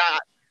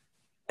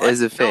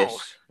Is a fish. No.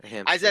 A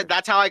hamster. I said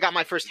that's how I got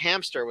my first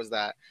hamster was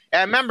that.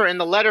 And I remember in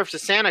the letter to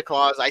Santa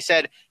Claus, I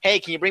said, "Hey,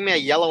 can you bring me a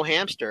yellow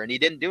hamster?" And he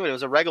didn't do it. It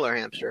was a regular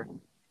hamster.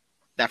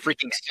 That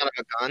freaking son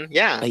of a gun.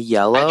 Yeah. A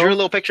yellow? I drew a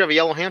little picture of a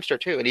yellow hamster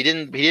too, and he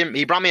didn't.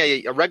 He brought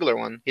me a regular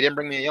one. He didn't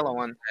bring me a yellow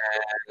one.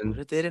 What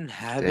if they didn't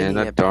have And any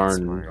that at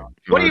darn. PetSmart?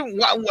 What do you?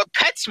 What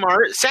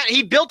PetSmart?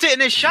 He built it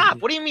in his shop.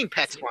 What do you mean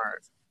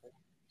PetSmart?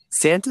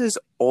 Santa's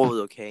old,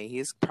 okay?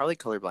 He's probably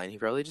colorblind. He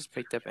probably just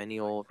picked up any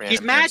old random He's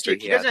hamster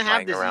magic. He doesn't had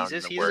have lying around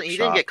diseases. in the He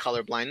didn't workshop. get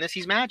colorblindness.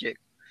 He's magic.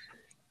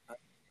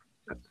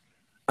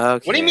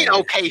 Okay. What do you mean?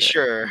 Okay,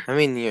 sure. I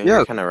mean,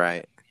 you're kind of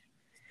right.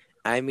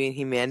 I mean,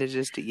 he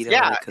manages to eat a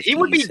lot of cookies. He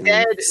would be and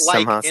dead.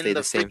 somehow Like stay in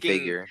the same freaking-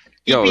 figure.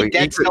 He'd Yo, be he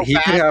dead so could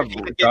fast have if he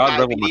could get god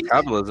level diabetes.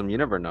 metabolism. You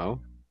never know.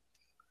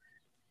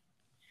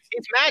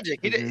 It's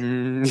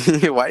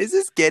magic. Why is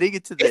this getting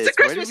into this? It's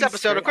a Where did Christmas we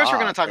episode. Of stray course, we're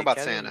going off? to talk Like, about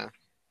Kevin- Santa.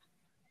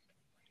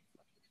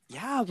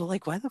 Yeah, but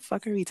like, why the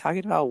fuck are we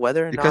talking about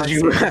whether or Because not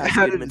you- Santa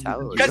has good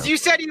metabolism? Because you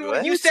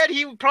said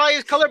he probably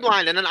is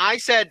colorblind, and then I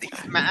said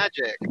he's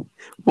magic.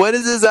 What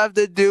does this have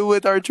to do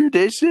with our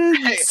traditions?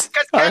 Because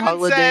Our Kevin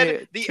holiday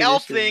said the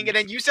elf traditions. thing, and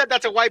then you said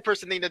that's a white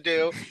person thing to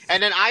do,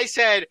 and then I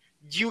said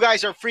you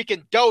guys are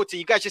freaking dotes, and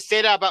you guys just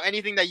say that about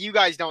anything that you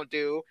guys don't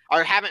do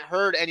or haven't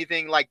heard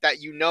anything like that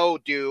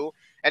do.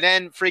 And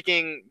then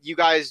freaking you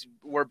guys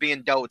were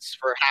being dotes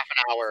for half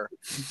an hour.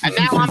 And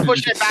now I'm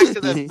pushing it back to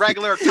the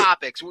regular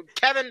topics.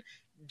 Kevin,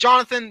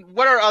 Jonathan,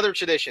 what are other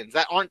traditions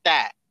that aren't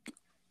that?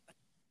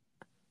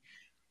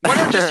 What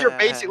are just your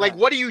basic, like,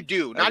 what do you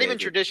do? Not Okay, even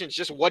dude. traditions,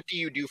 just what do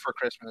you do for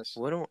Christmas?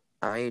 What do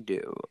I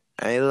do?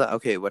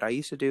 What I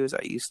used to do is I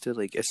used to,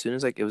 like, as soon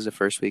as, like, it was the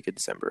first week of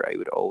December, I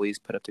would always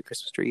put up the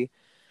Christmas tree.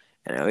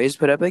 And I always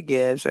put up a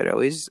gift. I'd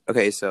always put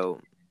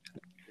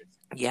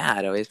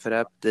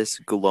up this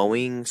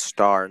glowing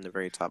star in the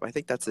very top. I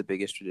think that's the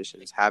biggest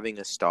tradition, is having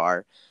a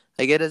star.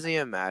 Like, it doesn't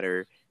even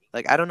matter.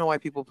 Like, I don't know why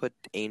people put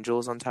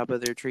angels on top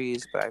of their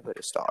trees, but I put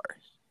a star.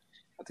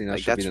 I think that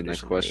Like, should be that's the next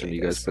tradition, question. I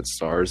You guys guess. put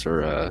stars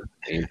or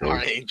angels?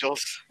 Are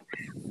angels?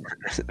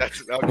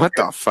 That's What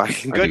the fuck?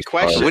 Good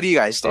question. What do you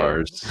guys do?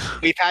 Stars.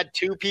 We've had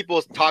two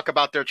people talk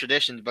about their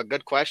traditions, but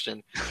good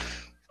question.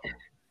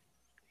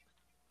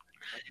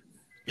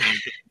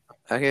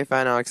 Okay,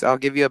 fine, Alex. I'll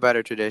give you a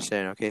better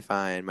tradition. Okay,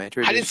 fine. My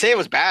tradition I didn't say it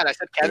was bad. I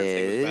said Kevin's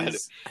thing was bad.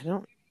 is... I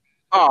don't...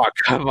 Oh,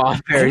 come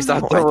on, Barry. I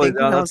Stop don't know. I throwing think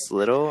when I down. was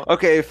little...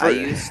 Okay, I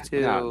used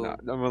to... No,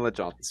 I'm gonna let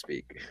Jonathan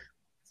speak.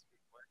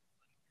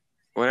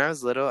 When I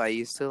was little, I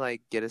used to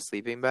like get a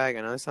sleeping bag.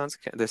 I know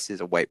this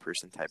is a white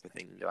person type of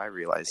thing. Do I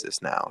realize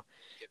this now?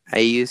 I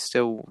used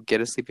to get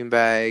a sleeping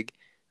bag,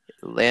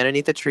 lay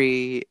underneath a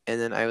tree,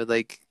 and then I would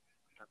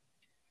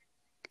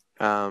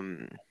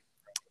um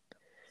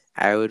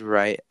I would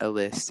write a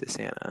list to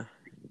Santa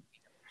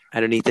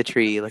underneath the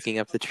tree, looking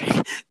up the tree.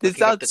 This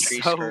Looking up sounds the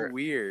tree so skirt.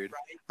 weird.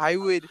 I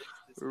would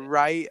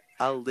write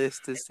a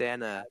list to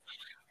Santa,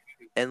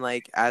 and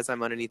like as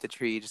I'm underneath the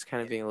tree, just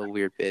kind of being a little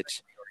weird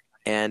bitch.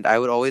 And I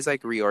would always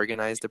like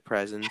reorganize the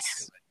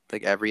presents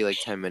like every like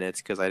 10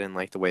 minutes because I didn't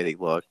like the way they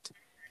looked.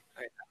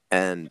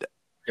 And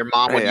Your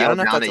mom would I yell don't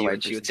know if down that's at a you white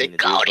and she would person say, thing to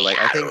do, "Go but to like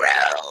your I think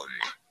room."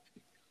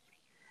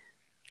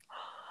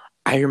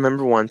 I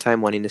remember one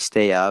time wanting to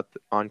stay up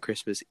on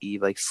Christmas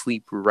Eve, like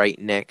sleep right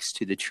next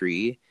to the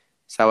tree,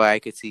 so I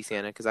could see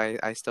Santa because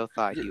I still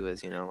thought he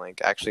was,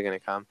 like actually gonna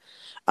come.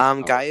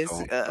 Guys,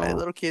 don't.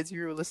 little kids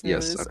who are listening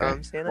to Yes, this,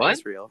 okay. Santa What?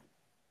 is real.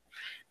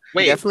 He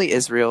Wait, definitely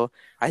is real.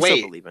 I still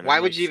wait. believe in him. Why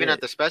would like, you even shit.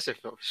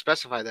 have to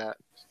specify that?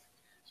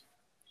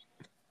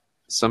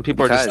 Some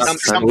people are just Because not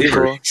some believers.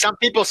 people, Some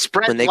people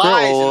spread when they grow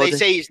lies and they old-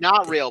 say he's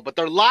not real, but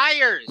they're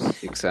liars.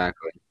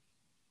 Exactly.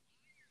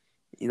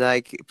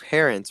 like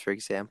parents, for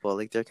example,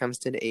 like there comes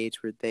to an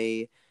age where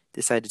they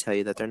decide to tell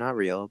you that they're not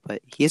real,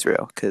 but he's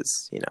real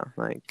because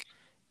like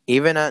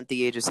even at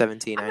the age of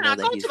 17, I know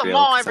that he's real.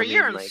 'Cause, I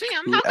mean, like,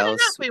 who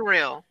else? be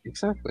real?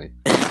 Exactly.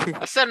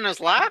 I sit in his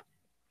lap,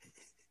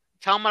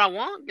 tell him what I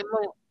want, get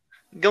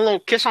a little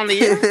kiss on the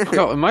ear.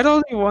 Yo, am I the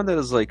only one that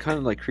is like kind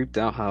of like creeped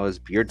out how his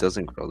beard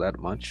doesn't grow that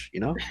much?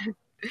 You know?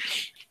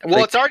 Well,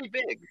 Like- it's already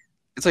big.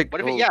 It's like, What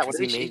if Well, it? Yeah, 'cause what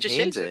if he just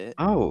maintains shaves it?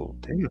 oh,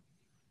 damn.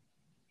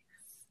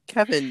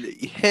 Kevin,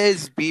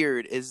 his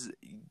beard is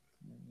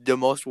the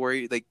most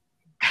like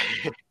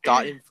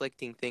thought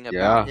inflicting thing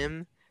about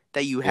him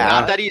that you Yeah. Not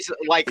have. that he's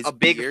like His a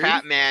big beard?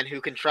 fat man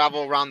who can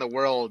travel around the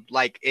world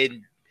like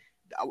in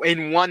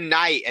one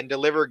night and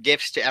deliver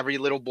gifts to every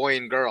little boy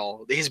and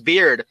girl. His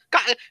beard,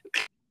 God,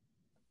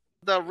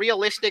 the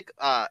realistic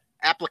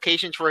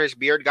applications for his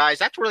beard, guys.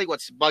 That's really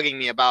what's bugging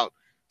me about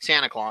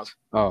Santa Claus.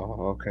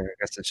 Oh, okay. I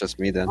guess it's just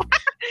me then.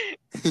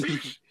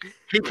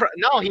 He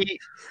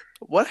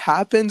What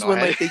happens Go when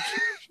ahead. like they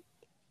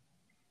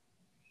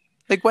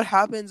like what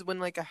happens when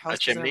like a house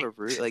doesn't chimney? have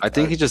a roof? Like I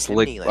think a he just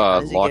chimney, like, how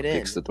does he lock get in?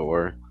 picks the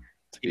door.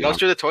 he goes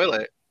through the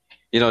toilet.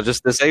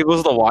 Just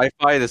disables the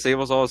Wi-Fi,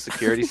 disables all the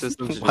security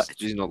systems, What?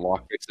 just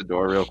lock picks the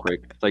door real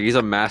quick. Like he's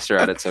a master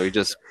at it, so he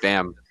just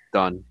bam,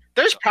 done.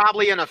 There's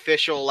probably an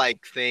official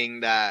like thing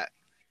that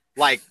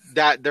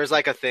there's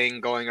like a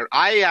thing going.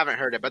 I haven't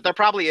heard it, but there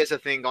probably is a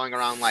thing going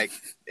around like,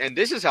 and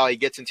this is how he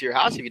gets into your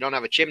house if you don't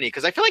have a chimney.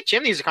 Because I feel like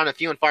chimneys are kind of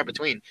few and far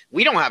between.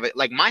 We don't have it.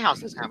 Like my house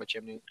doesn't have a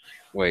chimney.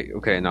 Wait,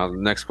 okay. Now the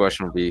next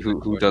question will be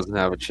who doesn't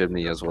have a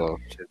chimney as well?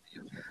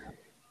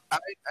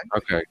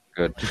 Okay,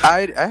 good.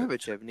 I have a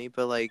chimney,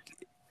 but like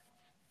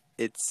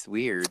it's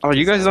weird. Oh,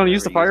 you 'cause guys I don't never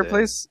use the it.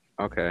 fireplace?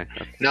 Okay.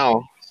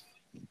 No.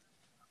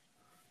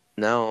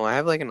 No, I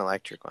have like an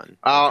electric one.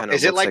 Oh, Kinda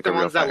is it looks like a the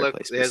real ones that look?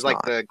 fireplace, but There's it's like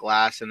not. the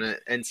glass and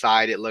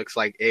inside it looks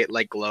like it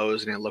like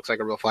glows and it looks like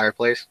a real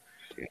fireplace.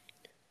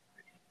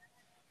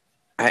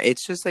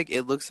 It's just like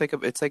it looks like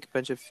it's like a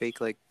bunch of fake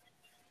like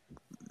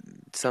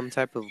some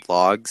type of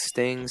logs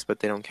things, but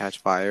they don't catch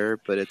fire.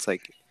 But it's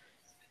like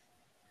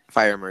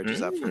fire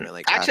emerges up from it.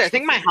 Like Actually, I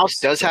think my house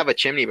does have a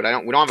chimney, but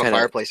we don't have a Kinda-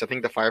 fireplace. I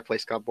think the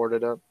fireplace got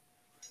boarded up.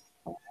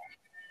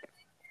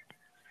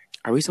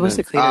 Are we supposed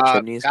to clean our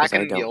chimneys? 'Cause Back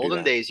I in the don't do olden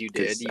that. days, you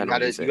did. 'Cause You I don't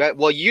had, use a, it. you had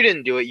well, you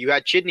didn't do it. You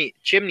had chimney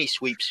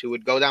sweeps who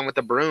would go down with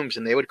the brooms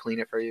and they would clean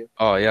it for you.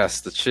 Oh yes,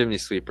 the chimney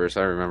sweepers.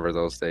 I remember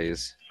those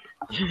days.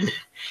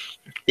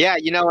 Yeah,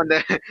 in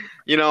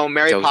the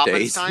Mary Those Poppins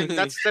days. time.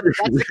 That's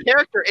the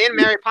character in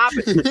Mary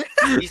Poppins.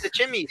 He's the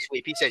chimney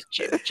sweep. He says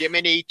chim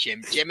chimney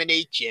chim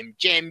chimney chim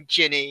chim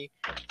chimney.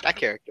 That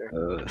character.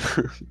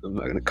 I'm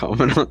not gonna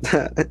comment on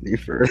that any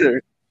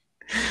further.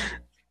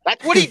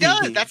 That's what he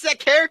does. That's that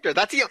character.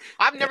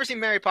 I've never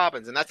seen Mary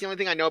Poppins, and that's the only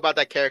thing I know about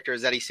that character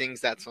is that he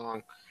sings that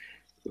song.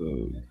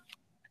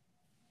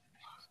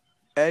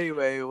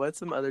 Anyway, what's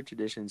some other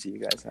traditions you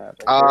guys have?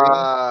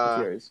 Uh,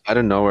 What's yours? I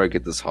don't know where I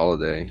get this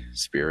holiday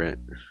spirit.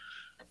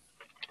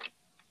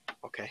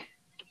 Okay.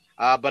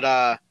 But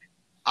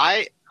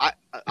I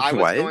was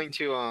What? going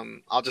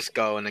to I'll just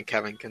go and then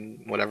Kevin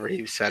can whatever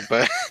he said,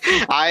 but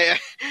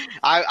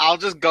I'll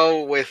just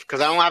go with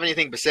because I don't have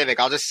anything specific.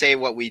 I'll just say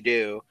what we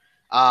do.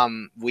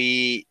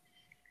 We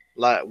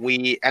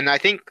and I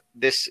think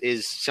this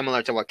is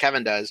similar to what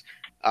Kevin does.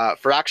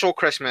 For actual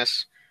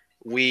Christmas,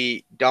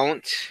 we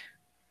don't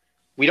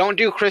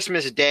do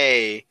Christmas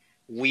Day.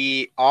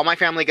 All my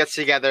family gets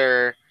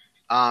together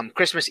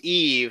Christmas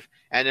Eve,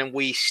 and then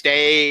we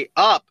stay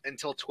up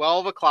until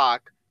 12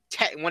 o'clock.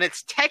 When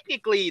it's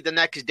technically the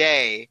next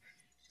day,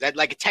 that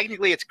like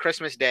technically it's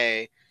Christmas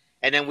Day,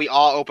 and then we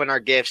all open our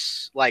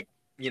gifts like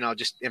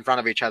just in front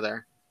of each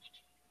other.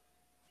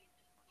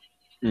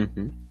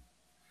 Mm-hmm.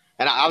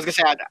 And I was gonna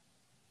say,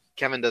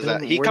 Kevin does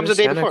that. He Where comes the does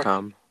day Santa before.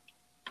 come?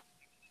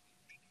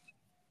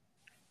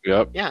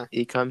 Yep. Yeah.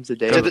 He comes the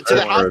day To the before.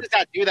 houses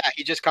that do that,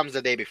 he just comes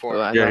the day before.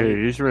 Well, I Yeah, thought-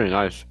 he's really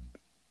nice.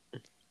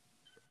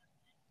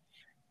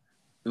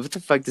 What the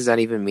fuck does that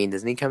even mean?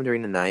 Doesn't he come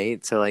during the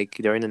night? So like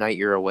during the night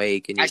you're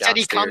awake and you're I said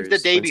he comes the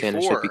downstairs day when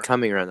Santa should be before.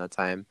 coming around that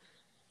time.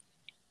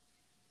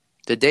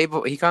 The day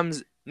before he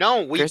comes.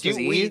 No, we Christmas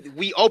do. Eve?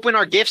 We open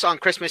our gifts on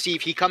Christmas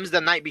Eve. He comes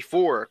the night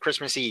before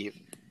Christmas Eve.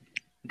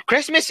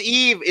 Christmas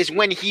Eve is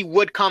when he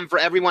would come for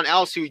everyone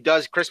else who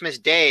does Christmas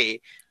Day,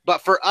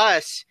 but for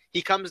us,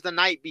 he comes the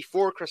night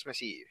before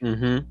Christmas Eve.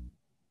 Mm-hmm.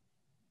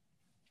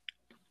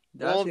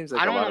 Well,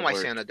 I don't know why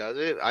Santa does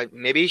it.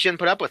 Maybe he shouldn't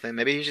put up with it.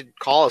 Maybe he should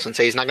call us and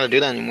say he's not going to do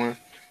that anymore.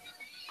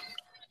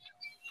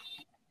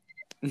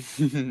 It's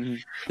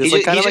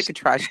like kind of like a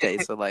trash day.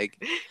 So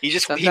like he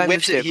sometimes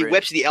whips it's it. He different.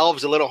 whips the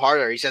elves a little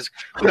harder. He says,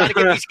 "We got to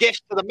get these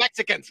gifts to the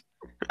Mexicans."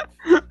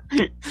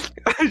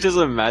 I just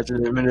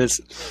imagine him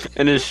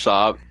in his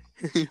shop,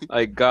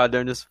 like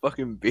goddamn, just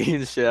fucking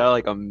beating shit out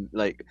like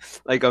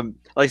I'm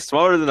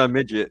smaller than a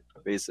midget,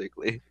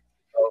 basically.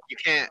 You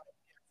can't.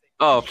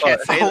 Oh, Can't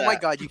say Oh that. my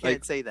god, you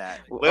can't say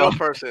that. Little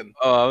person.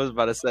 Oh, I was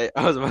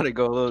about to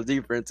go a little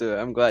deeper into it.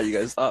 I'm glad you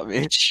guys stopped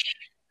me.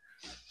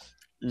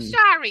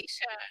 Sorry,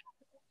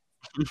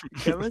 sir.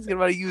 Kevin's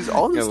gonna use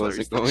all the I slurs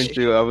wasn't going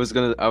today. to. I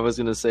was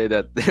gonna say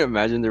that.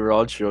 Imagine they were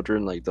all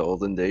children like the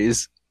olden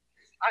days.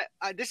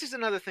 This is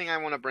another thing I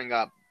want to bring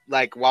up.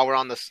 Like while we're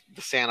on the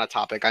Santa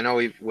topic, I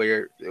know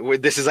we're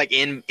this is like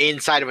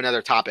inside of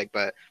another topic,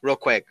 but real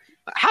quick,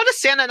 how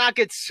does Santa not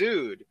get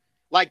sued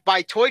like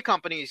by toy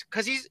companies?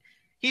 Because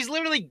he's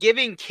literally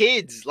giving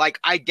kids like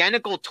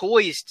identical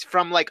toys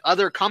from like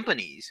other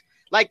companies.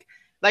 Like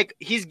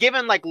he's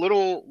given like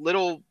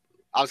little.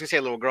 I was gonna say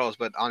little girls,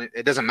 but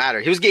it doesn't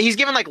matter. He's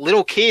giving like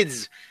little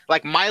kids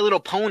like My Little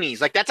Ponies.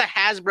 Like that's a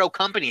Hasbro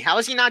company. How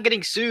is he not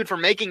getting sued for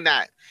making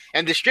that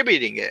and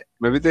distributing it?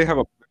 Maybe they have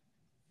a.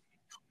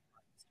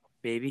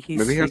 Maybe he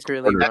Maybe he has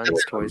secretly a- runs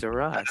Toys R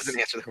That Us. doesn't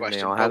answer the And question.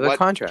 they all But have a what,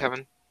 contract.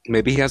 Kevin?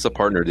 Maybe he has a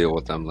partner deal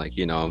with them, like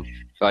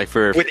like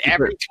for With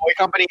every toy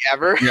company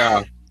ever?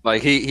 Yeah,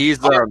 like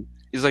he's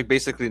like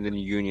basically the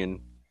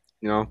union,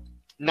 you know.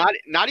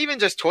 Not even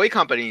just toy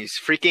companies.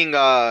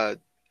 Freaking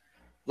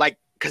like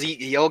because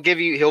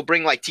he'll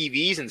bring like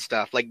TVs and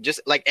stuff. Like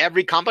just like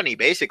every company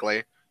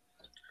basically.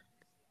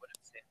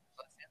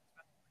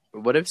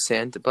 What if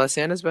Santa? But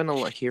Santa's been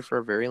here for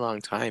a very long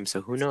time,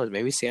 so who knows?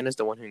 Maybe Santa's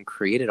the one who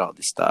created all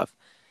this stuff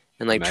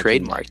and like Imagine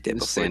trademarked it.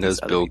 Before Santa's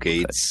these other Bill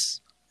people could.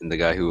 Gates and the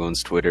guy who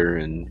owns Twitter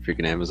and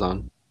freaking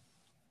Amazon.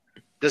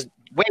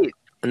 Wait,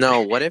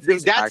 No, what if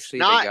he's That's actually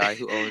not- the guy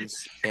who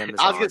owns Amazon?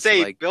 I was gonna say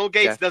so, like, Bill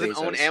Gates Jeff doesn't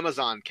own Bezos.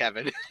 Amazon,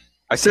 Kevin.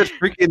 I said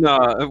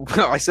freaking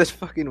I said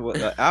fucking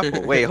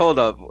Apple. Wait, hold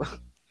up.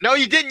 No,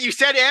 you didn't. You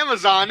said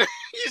Amazon.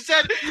 you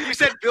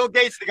said Bill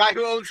Gates, the guy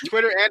who owns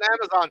Twitter and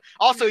Amazon.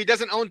 Also, he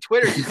doesn't own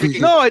Twitter. You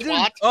freaking No, I twat.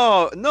 didn't.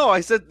 Oh no, I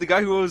said the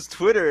guy who owns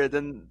Twitter,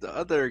 then the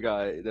other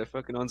guy that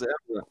fucking owns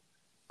Amazon.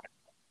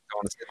 I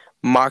wanna say-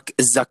 Mark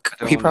Zuck.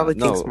 I He don't probably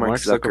know. thinks No, Mark Mark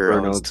Zucker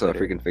Zuckerberg owns owns Twitter.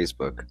 freaking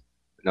Facebook.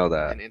 Know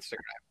that. And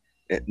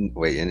Instagram.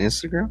 Wait, in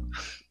Instagram?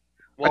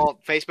 Well,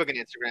 Facebook and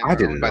Instagram I are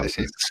didn't owned by know the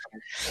same.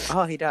 this.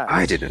 Oh, he does.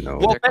 I didn't know.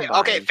 Well, They're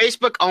okay, combined.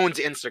 Facebook owns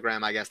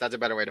Instagram. I guess that's a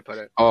better way to put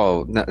it.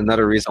 Oh,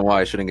 another reason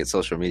why I shouldn't get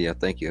social media.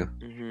 Thank you.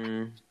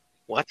 Mm-hmm.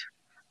 What?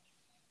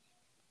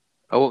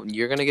 Oh,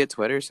 you're gonna get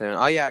Twitter soon.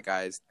 Oh yeah,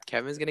 guys,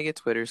 Kevin's gonna get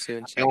Twitter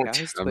soon. Check don't. out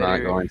his I'm Twitter.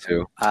 not going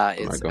to. I'm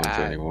It's not going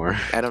to anymore.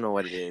 I don't know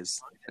what it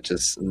is. I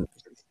just,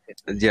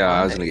 yeah,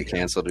 I was gonna get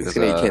canceled It's because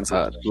gonna get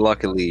canceled.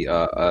 luckily,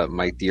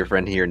 my dear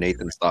friend here,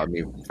 Nathan, stopped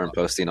me from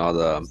posting all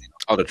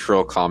the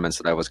troll comments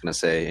that I was gonna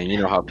say, and you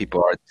know how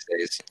people are these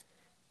days.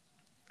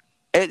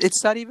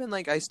 It's not even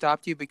like I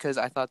stopped you because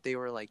I thought they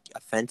were like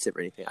offensive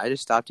or anything. I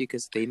just stopped you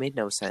because they made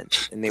no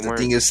sense and they The weren't.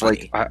 thing is,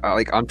 funny.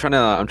 I'm trying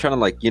to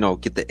like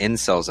get the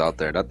incels out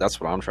there.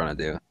 That's what I'm trying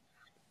to do.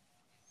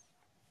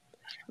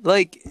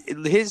 Like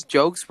his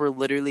jokes were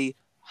literally,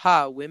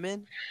 "Ha,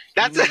 women."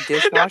 That's You a mean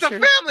dishwasher? that's a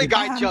Family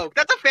Guy Yeah. joke.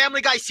 That's a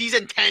Family Guy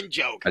season 10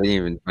 joke. I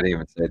didn't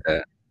even say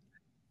that.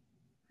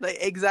 Like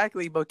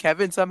exactly, but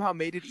Kevin somehow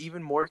made it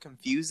even more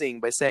confusing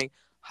by saying,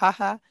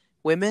 "Haha,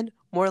 women,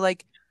 more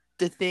like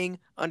the thing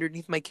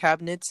underneath my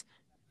cabinets,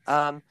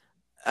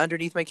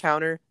 underneath my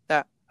counter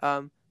that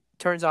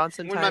turns on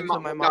When my sometimes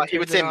mom, when my mom he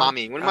would turns it say on,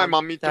 "mommy." When my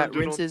mommy that turned it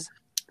on. rinses."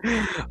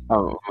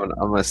 I'm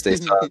gonna stay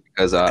silent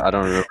because I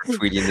don't remember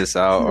tweeting this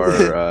out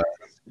or.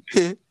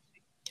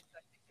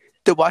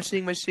 The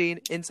washing machine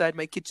inside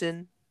my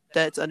kitchen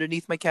that's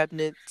underneath my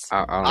cabinets. I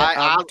don't know.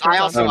 I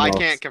also I don't know.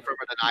 can't confirm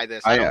or deny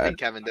this. I don't think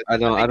Kevin did. I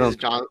don't- think I this is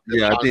don't-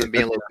 This I Jonathan think-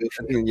 being a little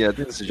goofy. Yeah, I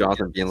think this is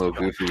Jonathan being a little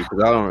goofy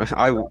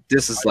because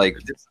this is like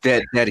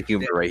dead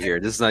humor right here.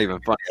 This is not even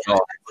funny at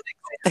all.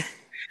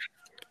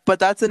 But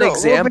that's an No, well,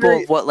 example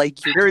Barry- of what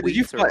like your Barry, did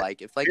you tweets are find-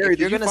 like. If Barry, if you're did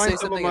you gonna find say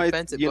some of something my,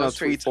 offensive, go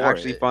straight tweets for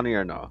actually it. funny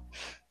or no?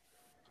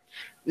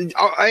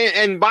 Oh,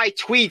 and by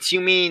tweets, you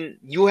mean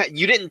you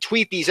didn't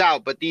tweet these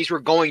out, but these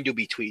were going to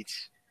be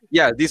tweets.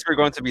 Yeah, these were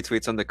going to be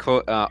tweets on the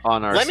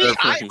on our Let me. server.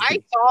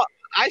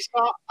 I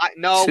saw.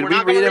 No, Should we're we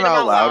not going read to them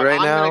out loud right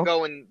I'm now? gonna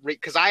go and read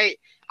because I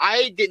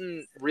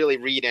didn't really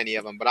read any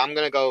of them, but I'm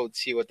gonna go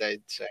see what they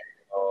say.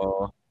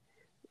 Oh,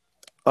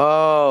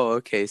 Oh,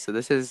 okay. So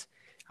this is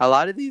a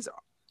lot of these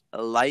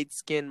light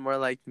skin, more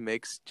like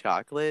mixed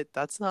chocolate.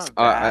 That's not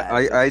bad.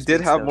 I That I just did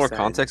makes have no more sense.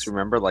 context.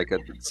 Remember, like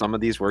some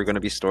of these were going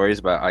to be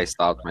stories, but I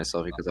stopped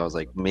myself because I was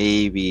like,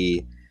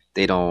 maybe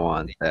they don't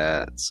want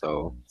that.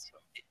 So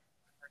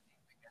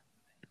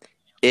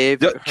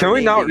If her can we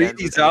name not read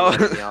begins with these A, out?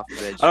 let me off the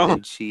bench. I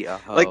don't Is she a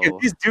hoe? like if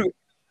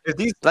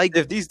Like,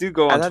 these do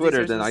go I on thought these Twitter,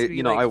 were then supposed to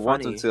be I like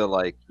want them funny. to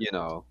like I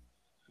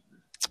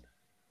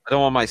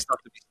don't want my stuff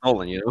to be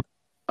stolen. You know,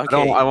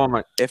 Okay, I want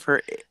my if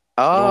her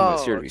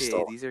material to be okay,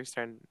 stolen. these are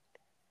starting.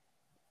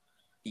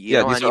 You Yeah,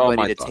 don't want these are all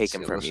anybody my to thoughts. take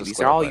them Yeah, from let's you. just These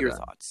are all clarify your that.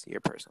 thoughts, your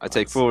personal I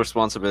take thoughts. full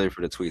responsibility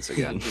for the tweets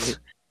again.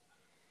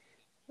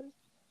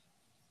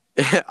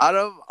 Out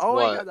of my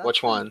What? god, that's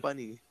Which so one?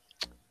 funny.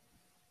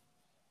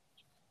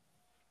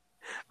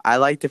 I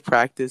like to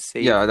practice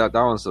safe. Yeah, that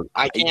one's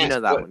I can't. You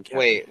know that one, Kevin.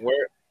 Wait,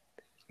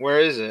 where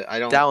is it? I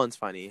don't. That one's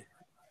funny.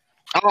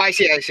 Oh, I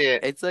see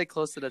it. It's like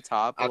close to the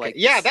top. But Okay, like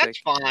yeah, the that's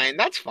fine.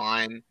 That's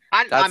fine.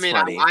 I That's mean,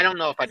 funny. I don't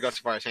know if I'd go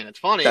so far as saying it's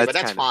funny, That's but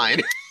that's kinda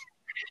fine.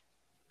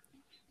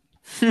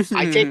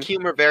 I take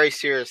humor very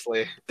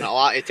seriously.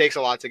 It takes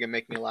a lot to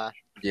make me laugh.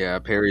 yeah.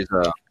 Perry's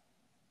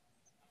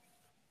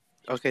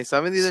Okay,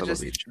 some of these are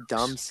just celibate jokes.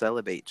 dumb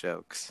celibate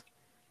jokes.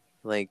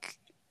 Like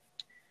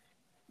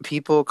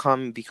people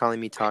be calling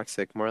me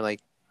toxic. More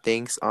like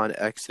thanks on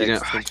XX You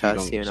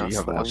Tentacion. you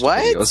haven't watched What?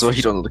 the video, so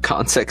you don't know the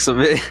context of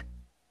it.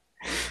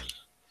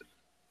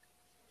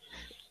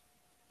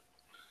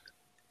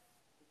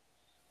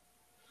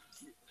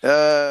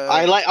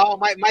 I like. Oh,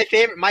 my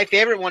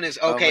favorite one is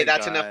Oh okay. my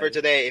That's enough for God.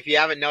 today. If you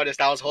haven't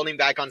noticed, I was holding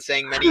back on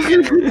saying many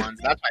N-word ones.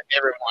 That's my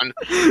favorite one.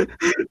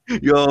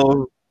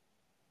 Yo,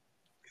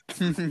 I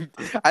don't think think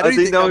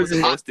that that was was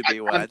supposed to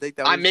be one. I think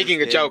that was I'm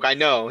making a just joke. him. I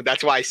know.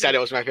 That's why I said it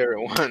was my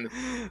favorite one.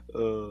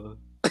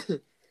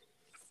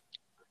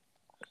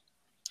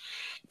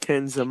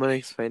 Can someone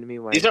explain to me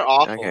why? These are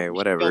awful. Okay, You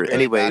whatever. feel very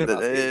Anyway, bad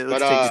about these,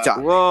 let's but, change the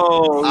topic.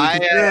 Whoa, I,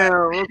 damn,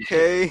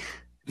 okay.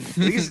 At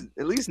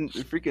least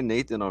freaking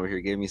Nathan over here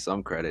gave me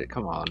some credit.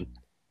 Come on.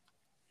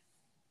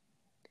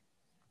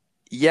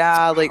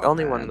 Yeah, like Oh,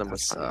 only one man, of them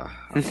was that's,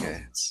 funny.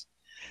 okay.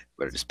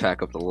 Better just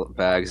pack up the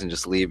bags and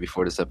just leave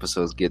before this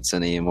episode gets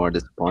any more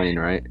disappointing,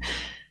 right?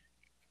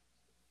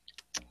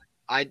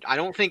 I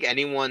don't think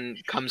anyone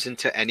comes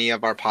into any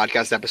of our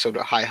podcast episode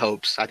with high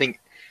hopes. I think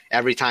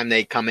every time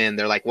they come in,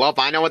 they're like, "Well,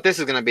 I know what this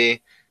is gonna be,"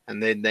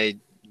 and then they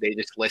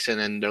just listen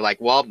and they're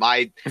like, "Well,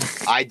 I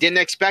didn't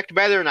expect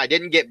better and I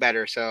didn't get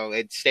better, so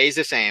it stays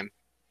the same."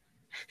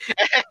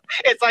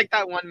 It's like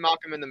that one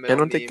Malcolm in the Middle. I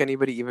don't think meme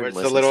anybody even where it's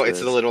listens the little to it's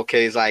the this. little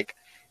kid. He's like,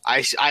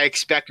 I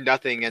expect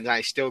nothing and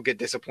I still get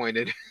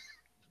disappointed.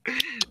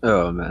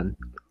 Oh man.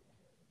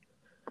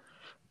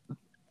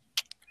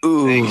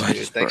 Ooh, Thanks, I dude.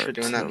 just Thanks for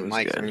burped. doing that was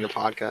mic good. during the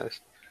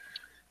podcast.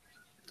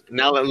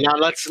 Now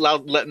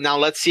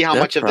let's see how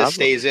No much of problem. this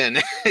stays in.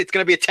 It's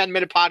gonna be a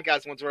 10-minute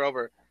podcast once we're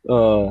over.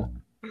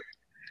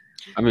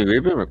 I mean,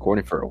 we've been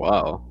recording for a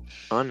while.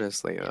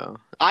 Honestly, though.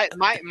 My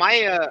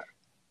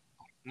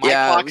Yeah, we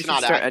clock's should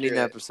not start ending the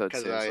accurate episode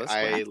because soon. So let's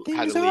I wrap had to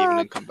things leave and then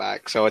up. come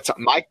back. So it's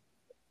my.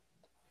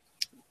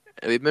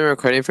 We've been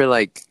recording for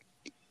like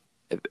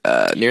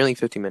nearly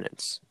 50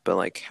 minutes, but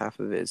like half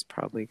of it is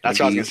probably. That's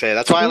what I was gonna say.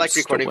 That's why I like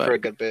close to recording for a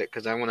good bit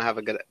because I want to have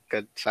a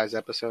good size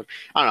episode.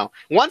 I don't know.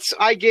 Once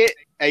I get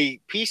a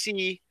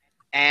PC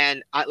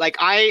and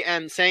I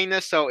am saying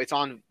this so it's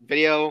on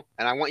video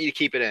and I want you to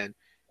keep it in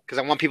because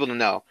I want people to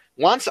know.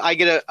 Once I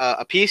get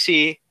a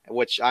PC,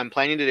 which I'm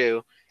planning to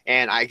do,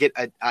 and I get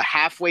a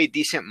halfway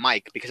decent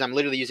mic because I'm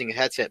literally using a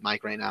headset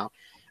mic right now,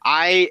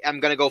 I am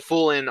gonna go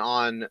full in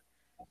on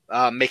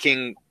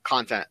making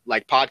content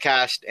like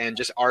podcast and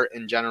just art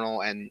in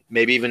general and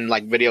maybe even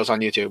like videos on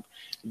YouTube.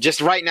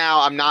 Just right now,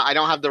 I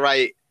don't have the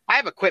right, I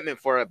have equipment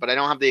for it, but I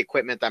don't have the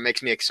equipment that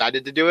makes me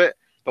excited to do it.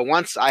 But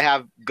once I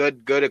have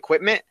good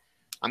equipment,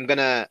 I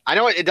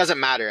know it doesn't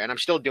matter and I'm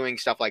still doing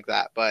stuff like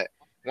that. But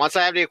once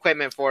I have the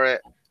equipment for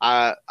it,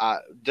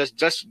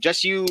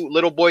 just you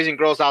little boys and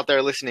girls out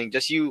there listening,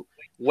 just you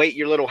wait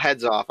your little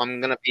heads off. I'm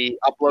going to be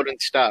uploading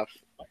stuff.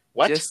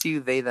 What? Just you,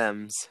 they,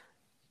 thems.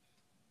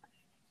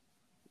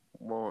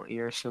 Well,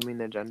 you're assuming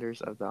the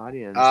genders of the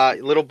audience.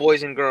 Little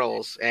boys and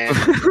girls and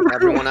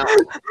everyone else.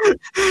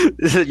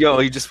 Yo,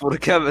 you just pulled a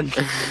Kevin.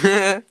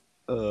 That's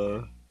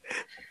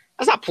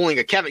not pulling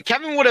a Kevin.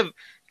 Pulling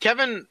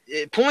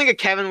a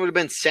Kevin would have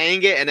been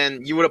saying it, and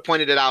then you would have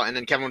pointed it out, and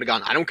then Kevin would have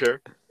gone, "I don't care."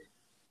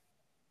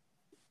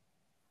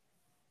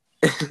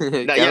 I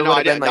didn't.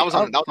 That was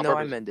on no, purpose.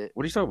 I meant it.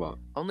 What are you talking about?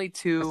 Only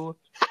two.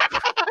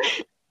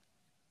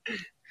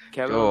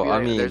 Kevin Yo, would be I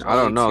like, mean, "There's I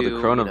don't know. only The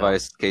two,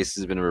 coronavirus case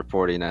has been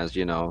reporting as,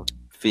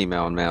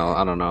 female and male.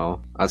 I don't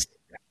know.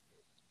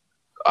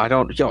 I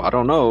don't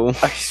know.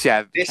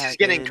 This is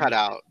getting cut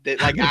out.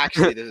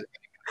 Actually, this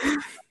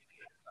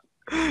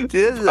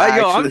is.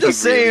 I'm just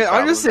saying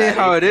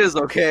how it is,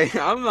 okay?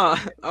 I'm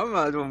not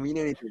don't mean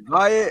anything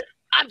by it.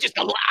 I'm just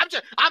the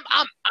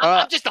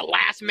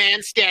last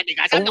man standing,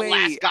 guys. I'm the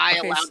last guy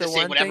allowed to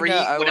say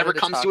whatever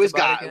comes to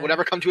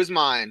his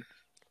mind.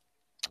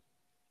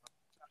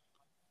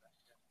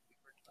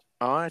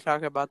 I want to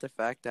talk about the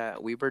fact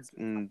that we were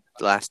in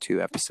the last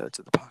 2 episodes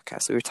of the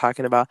podcast. We were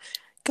talking about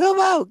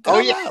go out, go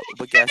out.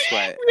 But guess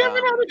what? We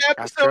haven't had an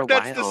After a episode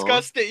that's while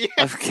discussed it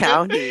yet. of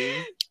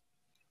counting,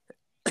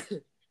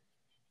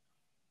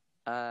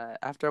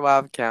 after a while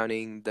of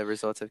counting, the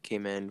results have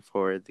came in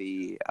for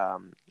the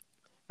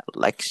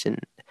election.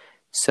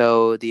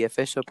 So the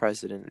official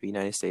president of the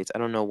United States, I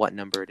don't know what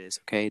number it is.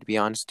 Okay, to be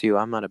honest with you,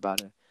 I'm not about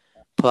to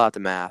pull out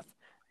the math,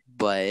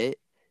 but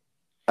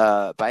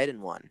Biden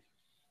won.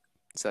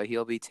 So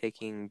he'll be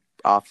taking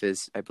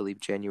office, I believe,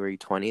 January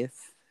 20th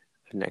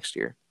of next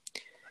year,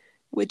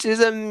 which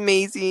is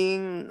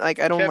amazing. Like,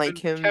 I don't like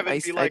him. Kevin I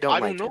be like, don't I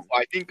like don't know. him.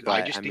 I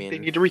But, just I think they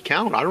mean, need to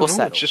recount. I don't we'll know.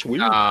 settle. It's just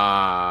weird. Yo.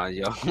 I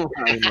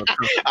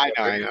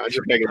know. Just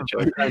making a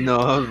joke. I know.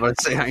 I was about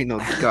to say, I know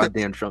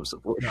goddamn Trump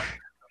support.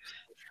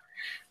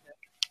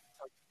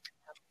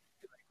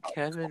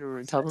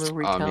 Kevin, tell them to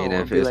recount. I mean,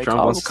 Or if be like,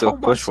 Trump wants to still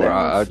count push for it,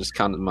 myself. I just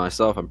counted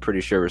myself. I'm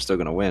pretty sure we're still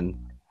going to win.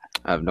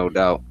 I have no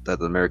doubt that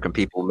the American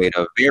people made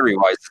a very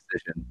wise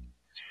decision.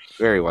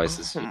 Very wise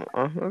decision.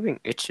 My thing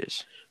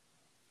itches.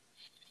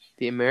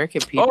 The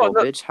American people, no.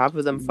 bitch, half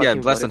of them fucking Yeah,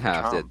 less voted than for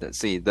half Trump. did.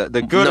 See, the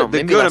No, good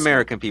maybe less than-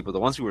 American people, the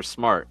ones who were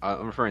smart.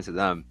 I'm referring to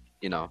them.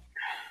 You know.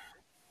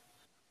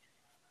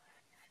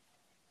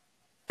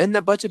 And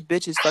a bunch of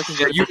bitches fucking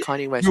voted for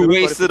Kanye West. You Whoever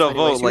voted wasted for a Kanye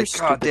vote. West, you're Like,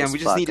 stupid goddamn, as we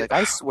just fuck. needed. Like,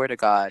 I swear to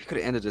God. Could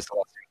have ended this.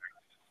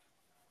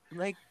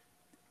 Like,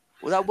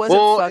 well, that wasn't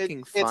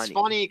fucking funny. It's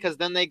funny because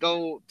then they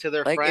go to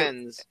their Like,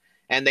 friends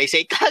and they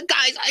say,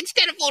 guys,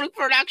 instead of voting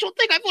for an actual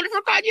thing, I voted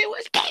for Kanye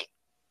West.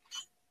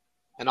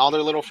 And all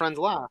their little friends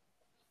laugh.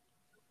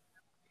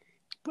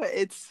 But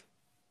it's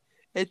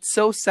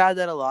so sad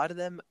that a lot of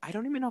them, I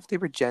don't even know if they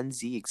were Gen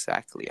Z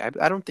exactly. I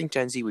don't think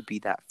Gen Z would be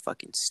that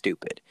fucking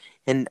stupid.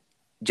 And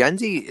Gen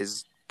Z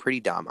is pretty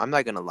dumb. I'm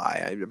not going to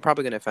lie. I'm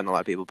probably going to offend a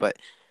lot of people. But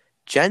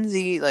Gen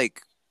Z,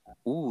 like,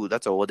 ooh,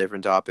 that's a whole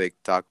different topic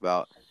to talk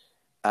about.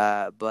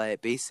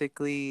 But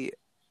basically,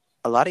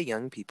 a lot of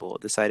young people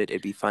decided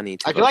it'd be funny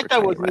to I feel vote like for that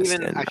Kanye wasn't West.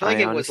 even. And I feel like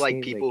it was like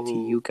honestly, people to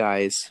who. you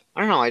guys.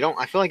 I don't know.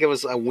 I feel like it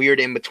was a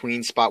weird in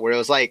between spot where it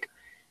was like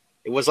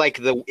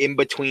the in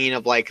between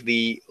of like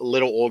the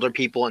little older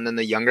people and then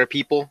the younger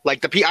people.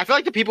 Like I feel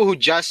like the people who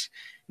just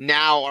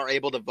now are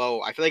able to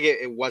vote. I feel like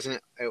it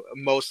wasn't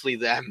mostly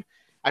them.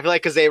 I feel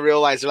like because they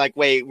realized they're like,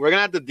 wait, we're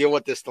gonna have to deal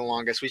with this the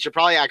longest. We should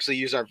probably actually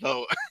use our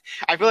vote.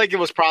 I feel like it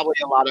was probably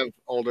a lot of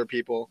older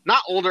people,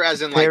 not older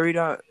as in like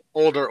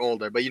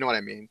older, but you know what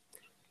I mean.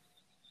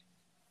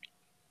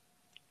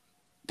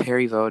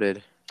 Perry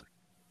voted.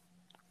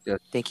 Yes.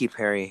 Thank you,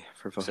 Perry,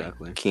 for voting.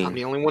 Exactly. King. I'm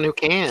the only one who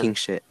can. King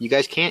shit. You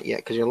guys can't yet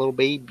because you're little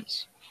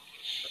babies.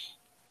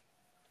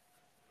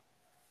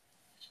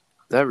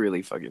 That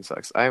really fucking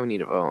sucks. I need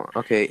to vote.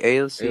 Okay,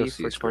 AOC AOC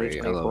for is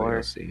great. I love 2024.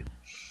 AOC.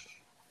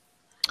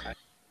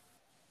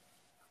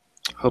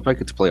 I hope I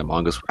get to play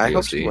Among Us with I AOC.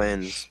 hope she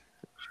wins.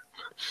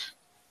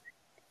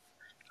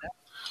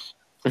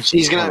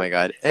 She's gonna. Oh my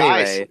god.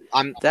 Anyway,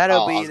 guys,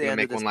 that'll I be was the gonna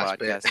end of make this one last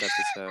bit. podcast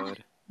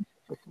episode.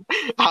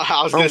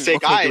 I was gonna say,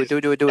 okay, guys, do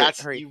it.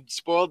 that's Hurry. you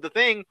spoiled the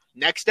thing.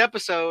 Next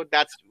episode,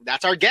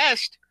 that's our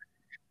guest.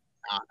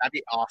 That'd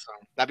be awesome.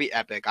 That'd be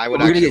epic. I would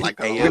We're actually gonna like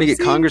get, that. we're gonna get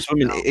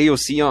Congresswoman No.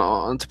 AOC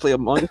on to play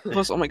Among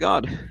Us. Oh my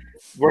god.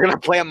 We're gonna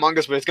play Among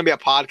Us, but it's gonna be a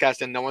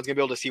podcast, and no one's gonna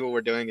be able to see what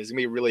we're doing. It's gonna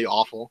be really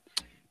awful.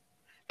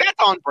 That's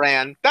on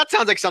brand. That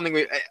sounds like something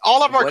we.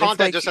 All of our What if,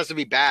 content like, just has to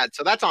be bad,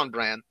 so that's on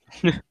brand.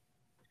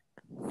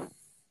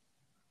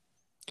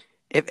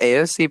 If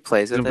AOC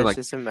plays with It'll be us, like,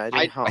 just imagine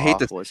I how hate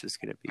this- awful it's just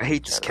gonna be. I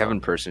hate this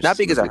Kevin person. Not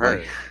She's because of gonna her,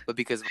 be like- but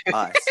because of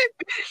us.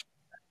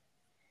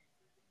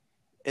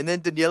 And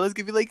then Daniela's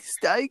gonna be like,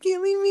 "Stop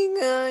killing me,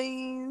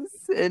 guys,"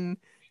 and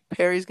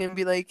Perry's gonna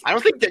be like, I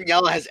don't think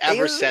Daniela has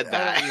ever AOC said I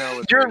that. don't know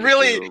what You're Perry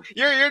really do.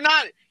 you're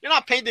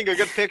not painting a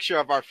good picture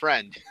of our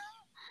friend.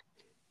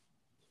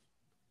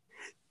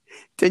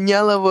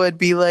 Daniela would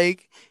be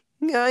like,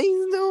 "Guys,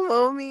 don't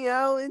vote me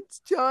out. It's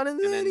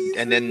Jonathan."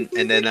 And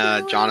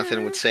then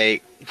Jonathan would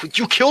say,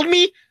 "You killed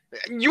me.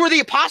 You were the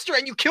imposter,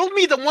 and you killed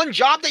me. The one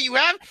job that you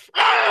have."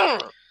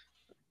 Arrgh!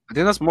 I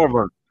think that's more of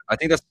a. I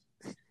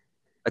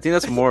think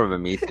that's more of a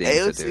me thing to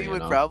AOC do. You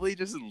would know? probably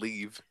just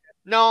leave.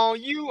 No, I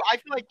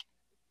feel like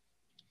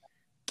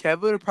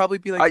Kevin would probably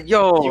be like,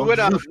 yo, you would.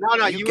 No,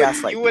 You you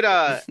gaslight would.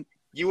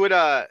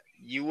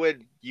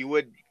 You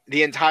would.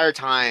 The entire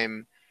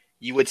time,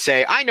 you would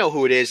say, "I know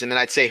who it is," and then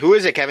I'd say, "Who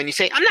is it, Kevin?" You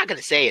say, "I'm not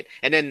gonna say it,"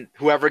 and then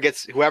whoever it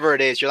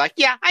is, you're like,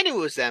 "Yeah, I knew it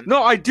was them."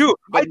 No, I do.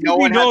 But I do no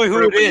one know has who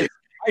proof it of is.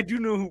 I do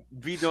know who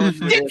we know who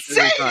it Then is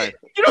say every time. it.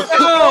 You don't,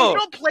 No. you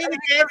don't play the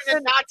game and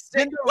then not say.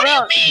 Then What do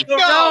you mean? the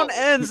no? round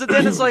ends, and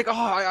then it's like,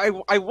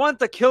 oh, I want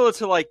the killer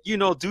to like,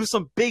 do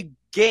some big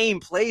game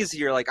plays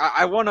here. Like,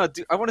 I want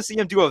to see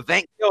him do a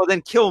vent kill,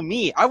 then kill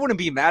me. I wouldn't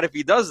be mad if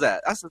he does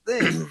that. That's the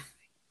thing.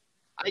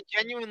 I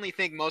genuinely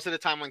think most of the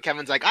time when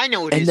Kevin's like, "I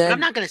know who it And is," but then- I'm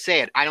not going to say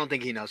it. I don't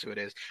think he knows who it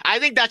is. I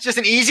think that's just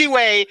an easy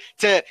way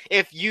to,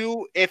 if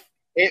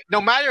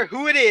no matter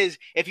who it is,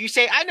 if you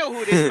say, "I know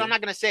who it is," but I'm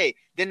not going to say it,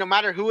 then no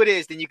matter who it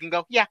is, then you can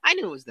go, "Yeah, I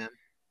knew it was them."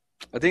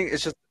 I think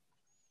it's just.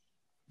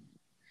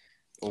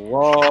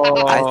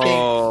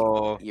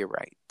 Whoa! You're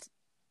right.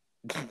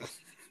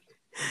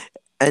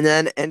 And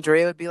then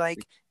Andrea would be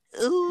like,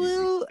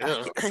 ooh,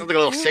 Sounds like a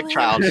little sick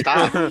child.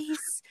 Stop.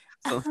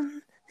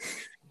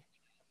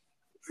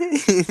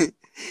 guys,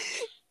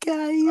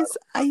 guys,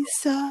 I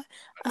saw,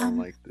 I don't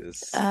like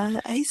this.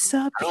 I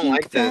saw I don't pink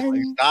like this.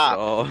 fence. Stop.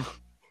 Oh,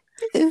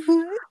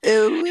 Ooh,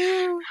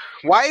 ooh.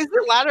 Why is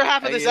the latter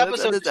half of Okay, this let's end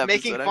episode this just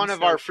making episode. fun I'm of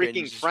so our freaking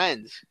cringed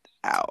friends?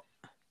 out.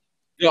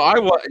 I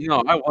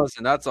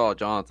wasn't. That's all,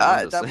 Jonathan. I'm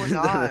just That we're saying.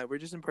 not. We're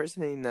just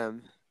impersonating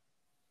them.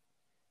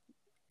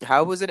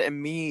 How was it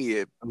me?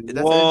 That's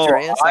Whoa,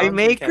 Andrea sounds when Kevin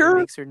Eye-Maker?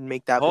 makes her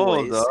make that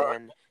Hold voice, up.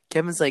 and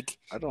Kevin's like,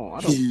 I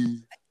don't.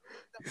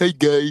 "Hey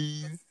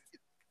guys,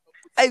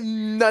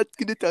 I'm not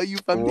gonna tell you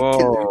if I'm the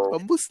killer, Whoa.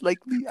 but most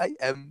likely I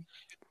am.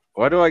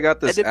 Why do I got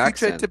this And if you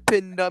accent? try to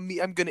pin on me,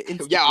 I'm gonna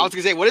instigate." Yeah, I was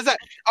gonna say, what is that?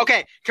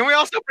 Okay, can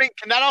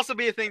that also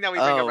be a thing that we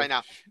bring up Oh, right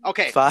now?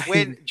 Okay, fine.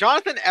 when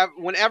Jonathan,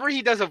 whenever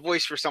he does a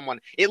voice for someone,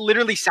 it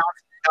literally sounds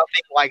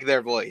nothing like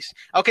their voice.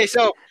 Okay,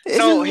 so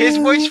his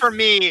voice for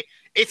me,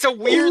 it's a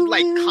weird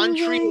like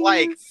country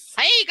like,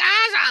 hey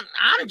guys,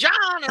 I'm John,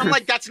 and I'm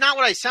like, that's not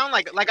what I sound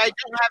like. Like I don't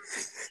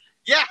have.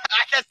 Yeah,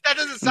 that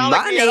doesn't sound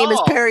like My me at name is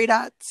all. Perry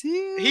Dot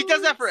too. He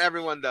does that for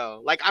everyone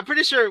though. Like I'm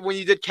pretty sure when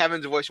you did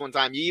Kevin's voice one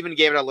time, you even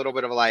gave it a little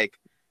bit of like,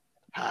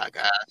 hi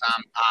guys,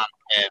 I'm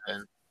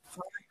Kevin.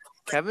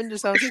 Kevin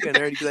just sounds like a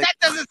nerd. He'd be like,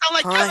 That doesn't sound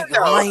like "Hi Kevin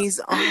though. guys,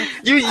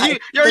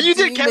 You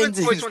did Kevin's demons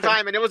voice is one the-"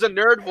 time, and it was a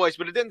nerd voice,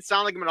 but it didn't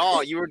sound like him at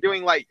all. You were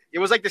doing like it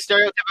was like the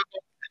stereotypical.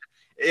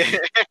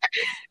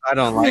 I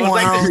don't It like. was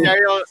like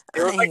Wow.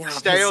 the I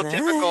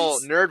stereotypical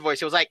possess. nerd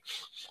voice. It was like,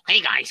 "Hey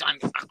guys, I'm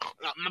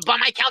by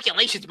my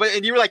calculations,"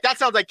 and you were like, "That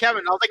sounds like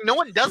Kevin." I was like, "No,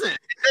 it doesn't. It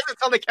doesn't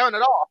sound like Kevin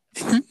at all.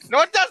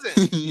 No, it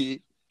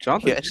doesn't."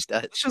 Jonathan, Yeah, it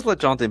does. let's just let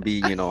Jonathan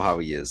be. You know how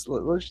he is.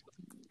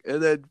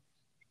 And then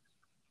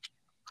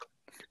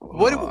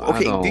what? I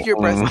Okay, don't, do your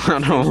breast.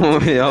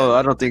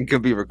 I don't think it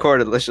can be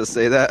recorded. Let's just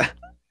say that.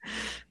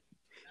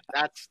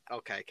 That's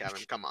okay,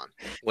 Kevin. Come on.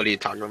 What are you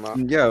talking about?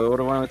 Yeah, what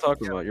am I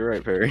talking about? You're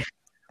right, Perry.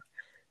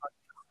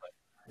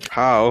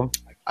 How?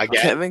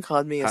 Again, Kevin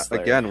called me a slur.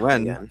 Again,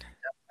 when?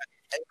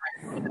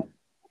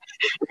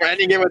 we're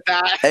ending it with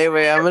that.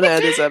 Anyway, I'm gonna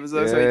end this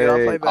episode so we can all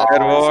play Yay,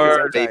 basketball.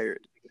 Edward. I'm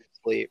tired.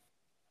 Sleep.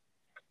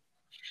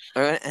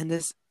 I'm gonna end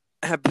this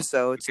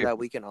episode so that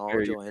we can all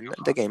Perry. join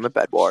the game of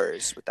Bed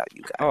Wars without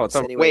you guys. Oh, it's a-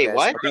 Anyway, Wait, guys,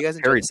 what? hope you guys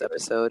Perry enjoyed this did it.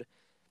 episode. You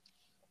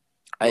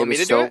I want me to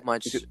was do so it?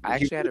 much. I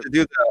actually had a to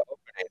do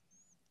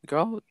the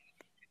girl.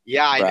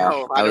 Yeah, I Bruh,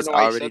 know. I don't was know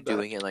why you already said that.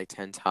 doing it like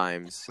 10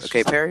 times.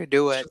 Okay, Perry,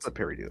 do it. Just let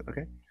Perry do it.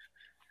 Okay.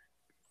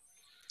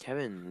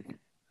 Kevin.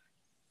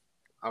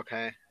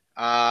 Okay.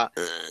 Well,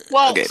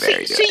 Okay,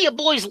 Perry, do see it. you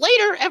boys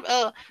later.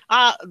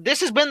 This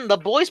has been the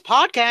Boys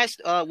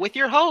Podcast with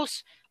your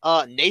hosts,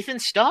 Nathan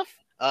Stuff,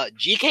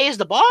 GK is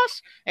the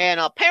boss, and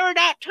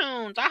Peridot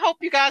Tunes. I hope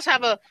you guys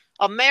have a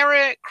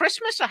Merry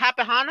Christmas, a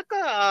Happy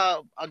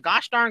Hanukkah, a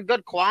gosh darn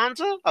good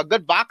Kwanzaa, a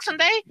good Boxing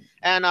Day,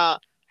 and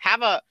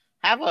have a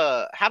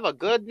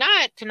good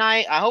night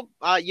tonight. I hope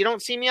you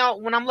don't see me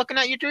out when I'm looking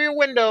at you through your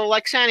window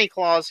like Santa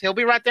Claus. He'll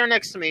be right there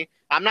next to me.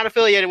 I'm not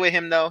affiliated with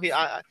him though.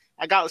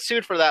 I got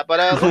sued for that, but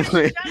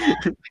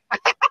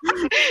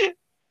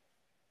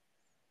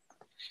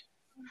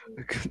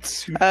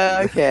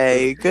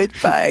Okay,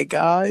 goodbye,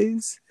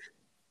 guys.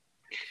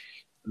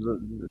 We're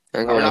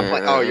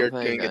not you're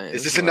doing it.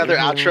 Is this another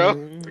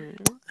outro?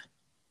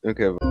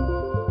 Okay.